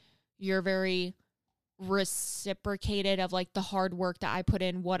like you're very reciprocated of like the hard work that I put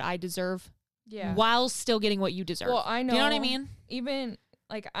in, what I deserve, Yeah. while still getting what you deserve. Well, I know. Do you know what I mean? Even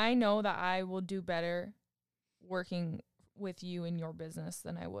like I know that I will do better working with you in your business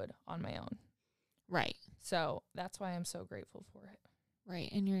than I would on my own. Right. So that's why I'm so grateful for it.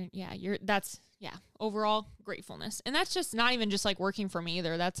 Right. And overall gratefulness. And that's just not even just like working for me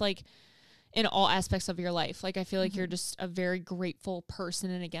either. That's like in all aspects of your life. Like I feel like you're just a very grateful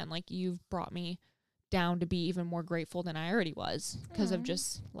person. And again, like you've brought me down to be even more grateful than I already was because of Aw.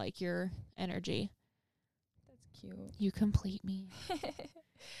 just like your energy. That's cute. You complete me.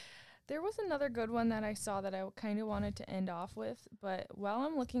 There was another good one that I saw that I kind of wanted to end off with, but while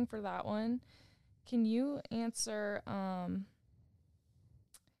I'm looking for that one, can you answer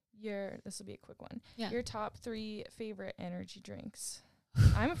this will be a quick one. Yeah. Your top 3 favorite energy drinks.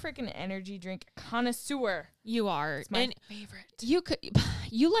 I'm a freaking energy drink connoisseur. You are. It's my And favorite.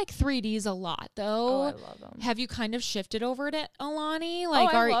 you like 3Ds a lot Oh, though. I love them. Have you kind of shifted over to Alani? Like,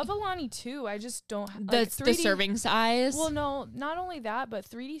 Like I love Alani too. I just don't the, like the 3D serving size? Well, no, not only that, but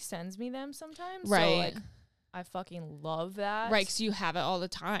 3D sends me them sometimes. Right. So, like, I fucking love that. Right, 'cause you have it all the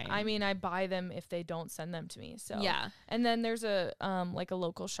time. I mean, I buy them if they don't send them to me. So yeah. And then there's a like a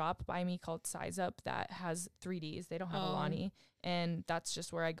local shop by me called Size Up that has 3Ds. They don't have Oh. Alani, and that's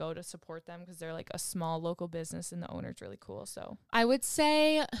just where I go to support them because they're like a small local business and the owner's really cool. So I would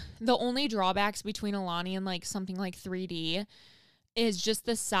say the only drawbacks between Alani and like something like 3D is just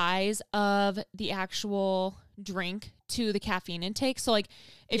the size of the actual drink to the caffeine intake. So like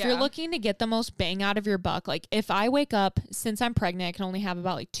if you're Yeah. looking to get the most bang out of your buck, like if I wake up, since I'm pregnant, I can only have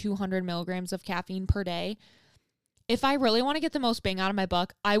about like 200 milligrams of caffeine per day. if I really want to get the most bang out of my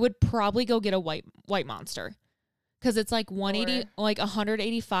buck, I would probably go get a white Monster. Because it's like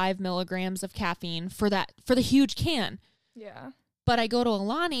 185 milligrams of caffeine for the huge can. Yeah. But I go to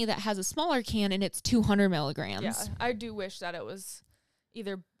Alani that has a smaller can and it's 200 milligrams. Yeah. I do wish that it was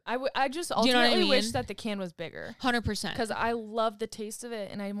either. I just Do you know what I ultimately wish mean? that the can was bigger. 100%. Because I love the taste of it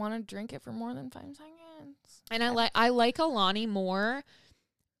and I want to drink it for more than 5 seconds. And I like Alani more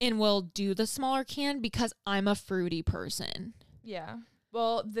and will do the smaller can because I'm a fruity person. Yeah.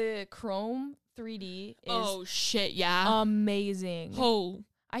 Well, the Chrome 3D is Oh, shit, yeah. amazing. Oh.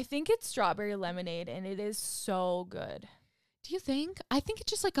 I think it's strawberry lemonade and it is so good. Do you think? I think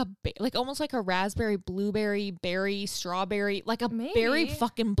it's just like almost like a raspberry, blueberry, berry, strawberry, like a berry Maybe.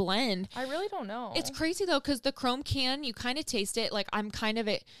 fucking blend. I really don't know. It's crazy though, because the Chrome can, you kind of taste it. Like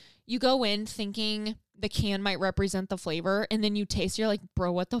you go in thinking the can might represent the flavor, and then you taste, you're like,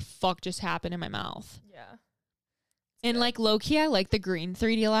 bro, what the fuck just happened in my mouth? Yeah. And like low key, I like the green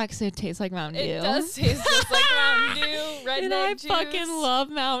 3D a lot because it tastes like Mountain Dew. It does taste just like Mountain Dew, redneck And I juice. fucking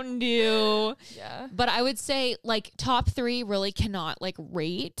love Mountain Dew. Yeah. But I would say like top 3 really cannot like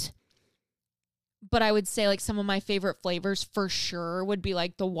rate. But I would say like some of my favorite flavors for sure would be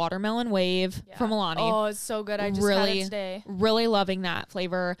like the watermelon wave Yeah. from Alani. Oh, it's so good. I just had it today. Really loving that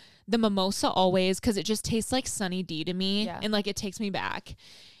flavor. The mimosa always, because it just tastes like Sunny D to me. Yeah. And like it takes me back.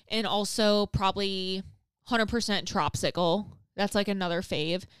 And also probably 100% Tropsicle. That's like another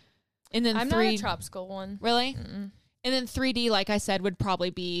fave. And then I'm not a Tropsicle one. Really? Mm-mm. And then 3D, like I said, would probably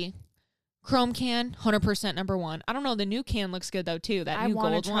be Chrome can, 100% number 1. I don't know. The new can looks good though too. That I new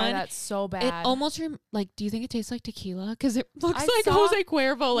want gold to try one. that so bad. It almost like. Do you think it tastes like tequila? Because it looks I like saw- Jose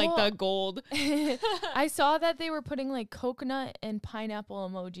Cuervo, like well, the gold. I saw that they were putting like coconut and pineapple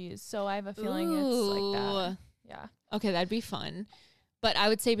emojis, so I have a feeling it's like that. Ooh. Yeah. Okay, that'd be fun. But I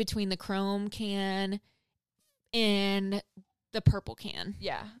would say between the Chrome can and the purple can.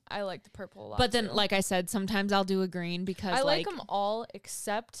 Yeah, I like the purple a lot. But then, too. like I said, sometimes I'll do a green because I like them all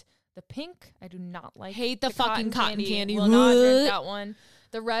except the pink. I do not like. Hate the fucking cotton candy. Will not drink that one.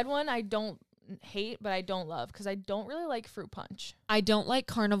 The red one I don't hate, but I don't love because I don't really like fruit punch. I don't like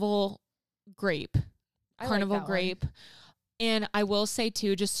Carnival grape. I like Carnival that one. grape. And I will say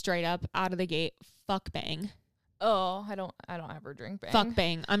too, just straight up out of the gate, fuck Bang. Oh, I don't ever drink Bang. Fuck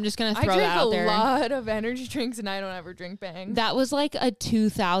Bang. I'm just gonna I throw drink that out there. a lot of energy drinks and I don't ever drink Bang. That was like a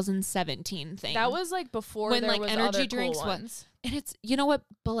 2017 thing. That was like before when there like was energy other drinks cool what ones. and it's, you know what,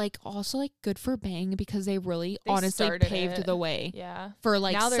 but like also like good for Bang because they really They honestly started paved it. the way Yeah. for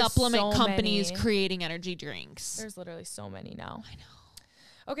like Now there's supplement so companies many. creating energy drinks. There's literally so many now. I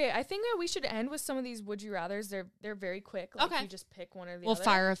know. Okay, I think that we should end with some of these would you rathers. They're very quick. Like Okay. you just pick one or the We'll other.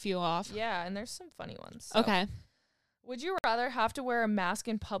 fire a few off. Yeah, and there's some funny ones. So. Okay. Would you rather have to wear a mask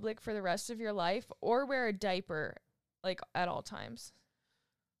in public for the rest of your life or wear a diaper like at all times?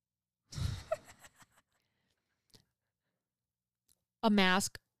 A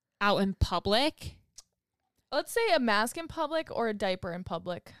mask out in public. Let's say a mask in public or a diaper in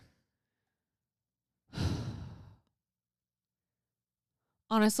public.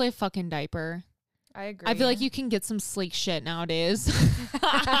 Honestly, a fucking diaper. I agree. I feel like you can get some sleek shit nowadays.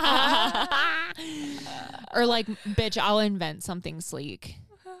 Or like, bitch, I'll invent something sleek.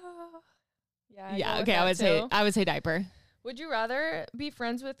 Yeah. Okay, I would say diaper. Would you rather be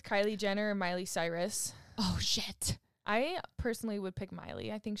friends with Kylie Jenner or Miley Cyrus? Oh shit. I personally would pick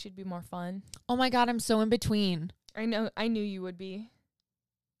Miley. I think she'd be more fun. Oh my god, I'm so in between. I knew you would be.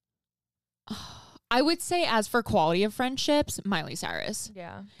 I would say as for quality of friendships, Miley Cyrus.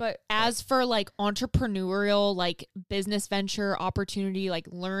 Yeah, but As for like entrepreneurial, like business venture opportunity, like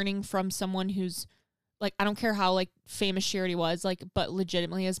learning from someone who's like, I don't care how like famous she already was, like, but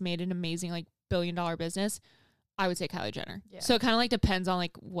legitimately has made an amazing like $1 billion business, I would say Kylie Jenner. Yeah. So it kind of like depends on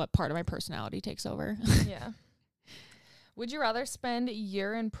like what part of my personality takes over. yeah. Would you rather spend a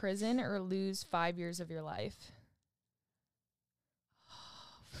year in prison or lose 5 years of your life?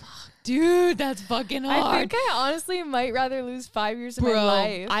 Dude, that's fucking hard. I think I honestly might rather lose 5 years of my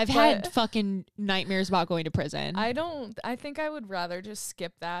life. I've but had fucking nightmares about going to prison. I think I would rather just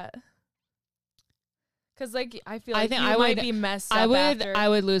skip that. Cause like I feel I like think you I might would- be messed up after. I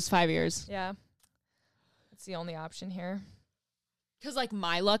would lose 5 years. Yeah. That's the only option here. Cause like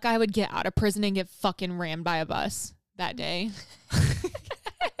my luck, I would get out of prison and get fucking rammed by a bus that day.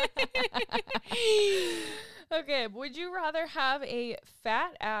 Okay, would you rather have a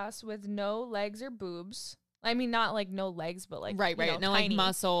fat ass with no legs or boobs? I mean, not like no legs, but like right. you know, No tiny. like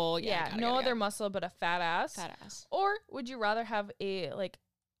muscle. Yeah, got it, no got it, other got muscle, but a fat ass. it. Fat ass. Or would you rather have a like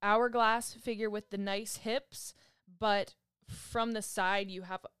hourglass figure with the nice hips, but from the side you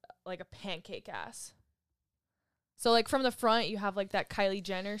have like a pancake ass? So like from the front, you have like that Kylie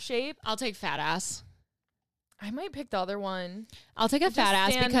Jenner shape. I'll take fat ass. I might pick the other one. I'll take a Just fat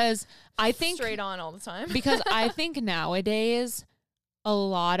ass stand because I think straight on all the time. because I think nowadays a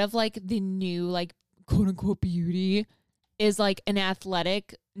lot of like the new like quote unquote beauty is like an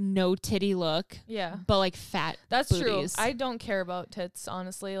athletic, no titty look, Yeah. but like fat. That's booties. true. I don't care about tits,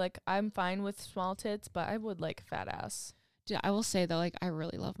 honestly. Like I'm fine with small tits, but I would like fat ass. Dude, I will say though, like I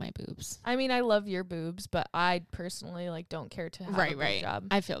really love my boobs. I mean, I love your boobs, but I personally like don't care to have a boob job.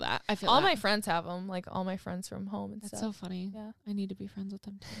 I feel that. I feel All that. my friends have them, like all my friends from home and That's stuff. so funny. Yeah. I need to be friends with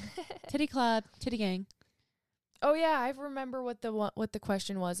them too. Titty club, titty gang. Oh yeah, I remember what the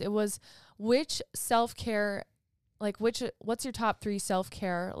question was. It was which self-care, like what's your top 3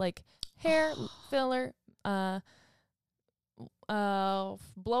 self-care, like hair, filler,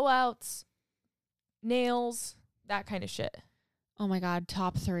 blowouts, nails, that kind of shit. Oh my god,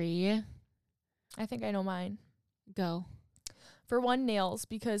 top 3. I think I know mine. Go. For one, nails,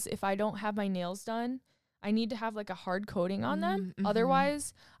 because if I don't have my nails done, I need to have like a hard coating on them. Mhm.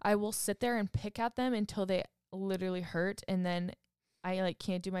 Otherwise, I will sit there and pick at them until they literally hurt, and then I like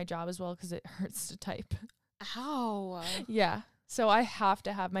can't do my job as well because it hurts to type. Ow. Yeah. So I have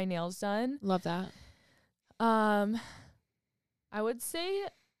to have my nails done. Love that. I would say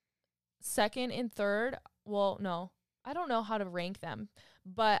second and third. Well, no. I don't know how to rank them,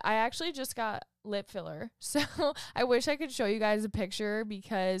 but I actually just got lip filler. So I wish I could show you guys a picture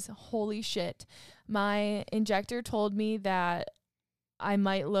because holy shit. My injector told me that I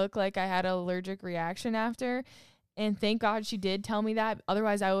might look like I had an allergic reaction after. And thank God she did tell me that.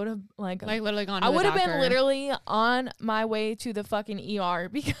 Otherwise, I would have like literally gone to I the would have been doctor. literally on my way to the fucking ER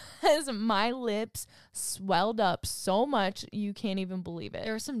because my lips swelled up so much you can't even believe it.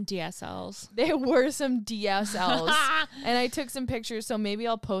 There were some DSLs. There were some DSLs. And I took some pictures, so maybe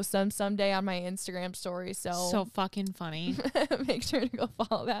I'll post them someday on my Instagram story. So fucking funny. make sure to go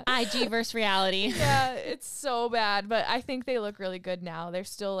follow that. IG versus reality. Yeah, it's so bad, but I think they look really good now. They're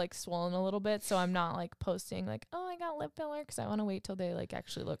still like swollen a little bit, so I'm not like posting like, oh, I got lip filler, because I want to wait till they like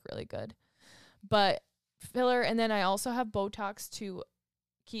actually look really good. But filler, and then I also have Botox to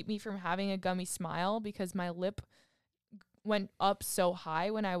keep me from having a gummy smile because my lip went up so high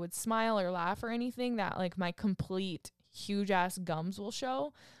when I would smile or laugh or anything that like my complete huge ass gums will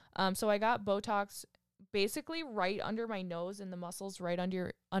show. So I got Botox basically right under my nose and the muscles right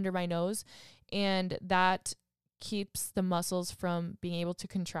under my nose, and that keeps the muscles from being able to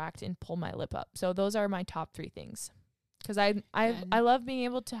contract and pull my lip up. So those are my top 3 things. Because I love being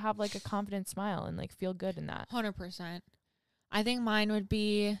able to have like a confident smile and like feel good in that. 100%. I think mine would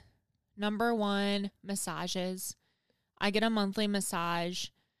be number 1, massages. I get a monthly massage,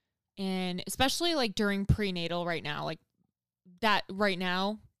 and especially like during prenatal right now, like that right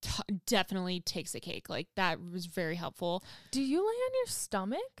now definitely takes the cake. Like that was very helpful. Do you lay on your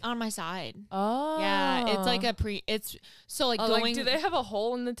stomach? On my side. Oh. Yeah, it's like it's so like going. Like, do they have a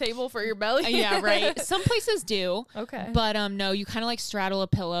hole in the table for your belly? Yeah, right. Some places do. Okay. But no, you kind of like straddle a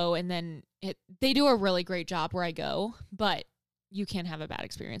pillow, and then they do a really great job where I go, but you can't have a bad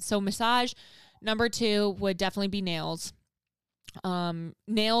experience. So massage. Number 2 would definitely be nails.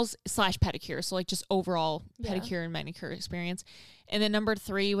 Nails / pedicure. So like just overall pedicure and manicure experience. And then number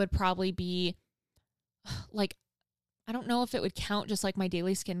 3 would probably be like, I don't know if it would count just like my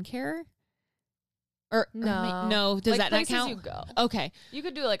daily skincare. Or no, does like that not count? You go. Okay. You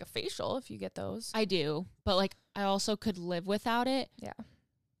could do like a facial if you get those. I do, but like I also could live without it. Yeah.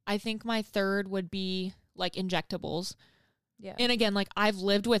 I think my 3rd would be like injectables. Yeah. And again, like I've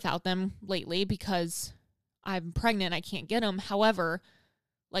lived without them lately because I'm pregnant. I can't get them. However,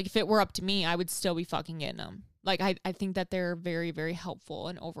 like if it were up to me, I would still be fucking getting them. Like I think that they're very, very helpful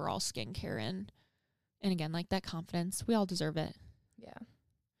in overall skincare and again, like that confidence. We all deserve it. Yeah.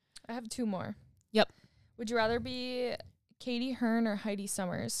 I have 2 more. Yep. Would you rather be Katie Hearn or Heidi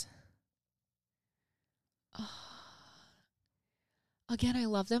Summers? Again, I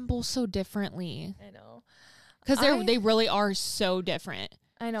love them both so differently. I know. Because they really are so different.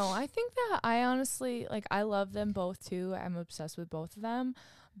 I know. I think that I honestly, like, I love them both too. I'm obsessed with both of them.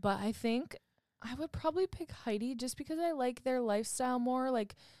 But I think I would probably pick Heidi just because I like their lifestyle more.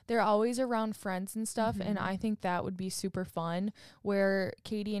 Like, they're always around friends and stuff. Mhm. And I think that would be super fun. Where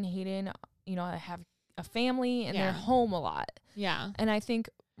Katie and Hayden, you know, have a family and they're home a lot. Yeah. And I think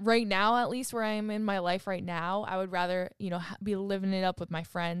right now, at least where I am in my life right now, I would rather, you know, be living it up with my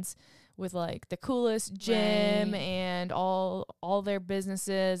friends with like the coolest gym and all their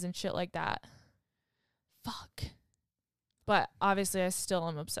businesses and shit like that. Fuck. But obviously I still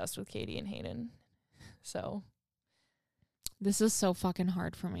am obsessed with Katie and Hayden. So this is so fucking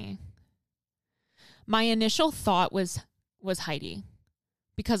hard for me. my initial thought was Heidi,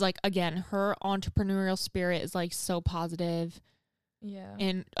 because like, again, her entrepreneurial spirit is like so positive, Yeah.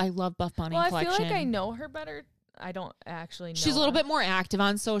 and I love Buff Bunny Well, I collection. feel like I know her better. I don't actually know. She's a little her. bit more active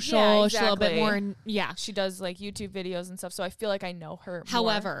on social. Yeah, She's a little bit exactly. more, yeah. She does like YouTube videos and stuff, so I feel like I know her more.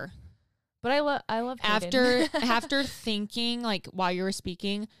 However, But I love Hayden. after thinking, like, while you were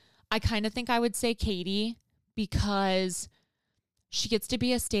speaking, I kind of think I would say Katie, because she gets to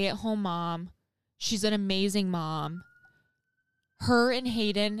be a stay-at-home mom. She's an amazing mom. Her and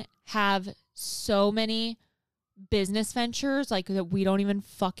Hayden have so many business ventures like that we don't even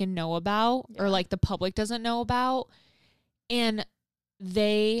fucking know about, Yeah. or like the public doesn't know about. And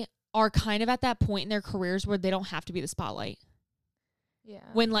they are kind of at that point in their careers where they don't have to be the spotlight. Yeah.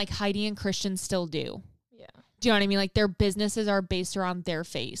 When like Heidi and Christian still do. Yeah. Do you know what I mean? Like their businesses are based around their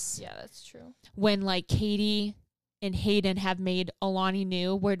face. Yeah, that's true. When like Katie and Hayden have made Alani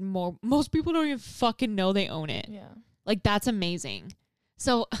New, where most people don't even fucking know they own it. Yeah. Like that's amazing.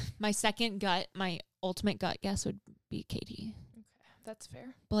 So my ultimate gut guess would be Katie. Okay, that's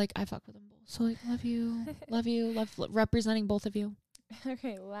fair. But like I fuck with them both. So like love you, love representing both of you.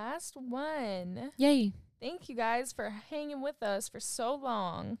 Okay, last one. Yay. Thank you guys for hanging with us for so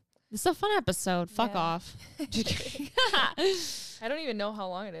long. This is a fun episode. Fuck Yeah. off. I don't even know how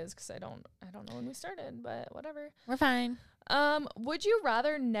long it is because I don't know when we started, but whatever. We're fine. Would you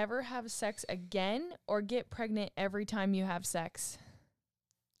rather never have sex again or get pregnant every time you have sex?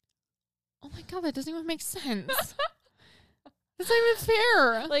 Oh my god, that doesn't even make sense. That's not even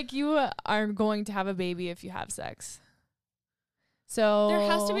fair. Like you are going to have a baby if you have sex. So There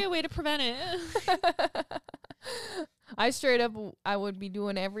has to be a way to prevent it. I would be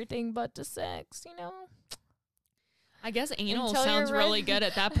doing everything but the sex, you know? I guess anal Until you're sounds really ready. good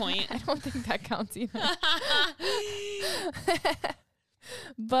at that point. I don't think that counts either.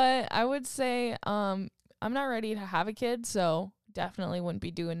 But I would say I'm not ready to have a kid, so definitely wouldn't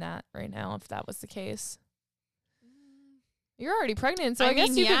be doing that right now if that was the case. You're already pregnant, so I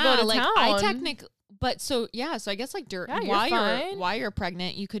guess you could go to like town. so I guess like Yeah, you're while fine. while you're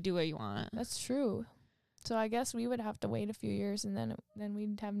pregnant, you could do what you want. That's true. So I guess we would have to wait a few years, and then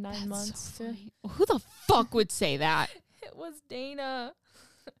we'd have 9 That's months so to. funny. Who the fuck would say that? It was Dana.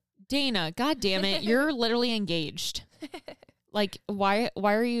 Dana, god damn it. You're literally engaged. Like why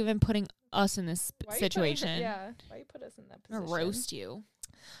are you even putting us in this Why you put us in- situation? Yeah. Why you put us in that I'm position? gonna roast you.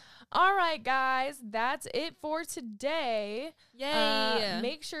 All right, guys, that's it for today. Yay.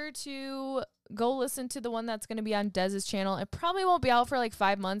 Make sure to go listen to the one that's going to be on Dez's channel. It probably won't be out for like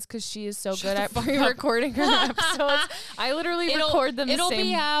 5 months because she is so Shut good the at fuck pre-recording her episodes. I literally record them the It'll same.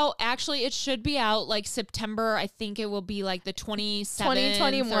 be out. Actually, it should be out like September. I think it will be like the 27th.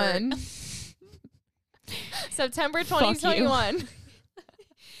 2021. September Fuck you. 2021.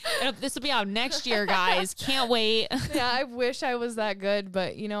 This will be out next year, guys. Can't wait. Yeah, I wish I was that good,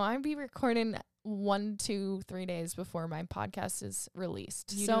 but I'd be recording 1, 2, 3 days before my podcast is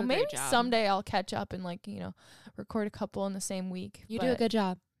released. You do So a great maybe job. someday I'll catch up and record a couple in the same week. You do a But good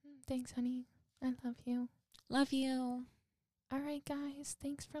job. Thanks, honey. I love you. Love you. All right, guys.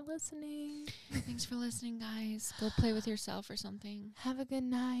 Thanks for listening. Thanks for listening, guys. Go play with yourself or something. Have a good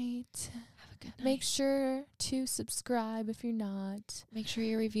night. Have a good night. Make sure to subscribe if you're not. Make sure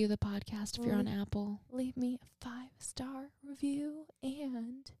you review the podcast if you're on Apple. Leave me a 5-star review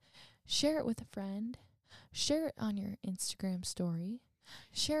and share it with a friend. Share it on your Instagram story.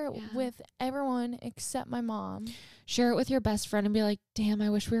 Share it Yeah. with everyone except my mom. Share it with your best friend and be like, damn, I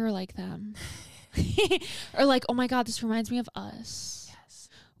wish we were like them. Or like, oh my God, this reminds me of us. Yes.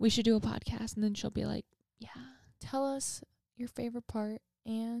 We should do a podcast. And then she'll be like, yeah. Tell us your favorite part,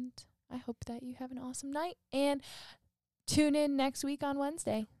 and I hope that you have an awesome night. And tune in next week on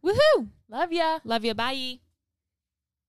Wednesday. Woohoo! Love ya. Love you. Bye.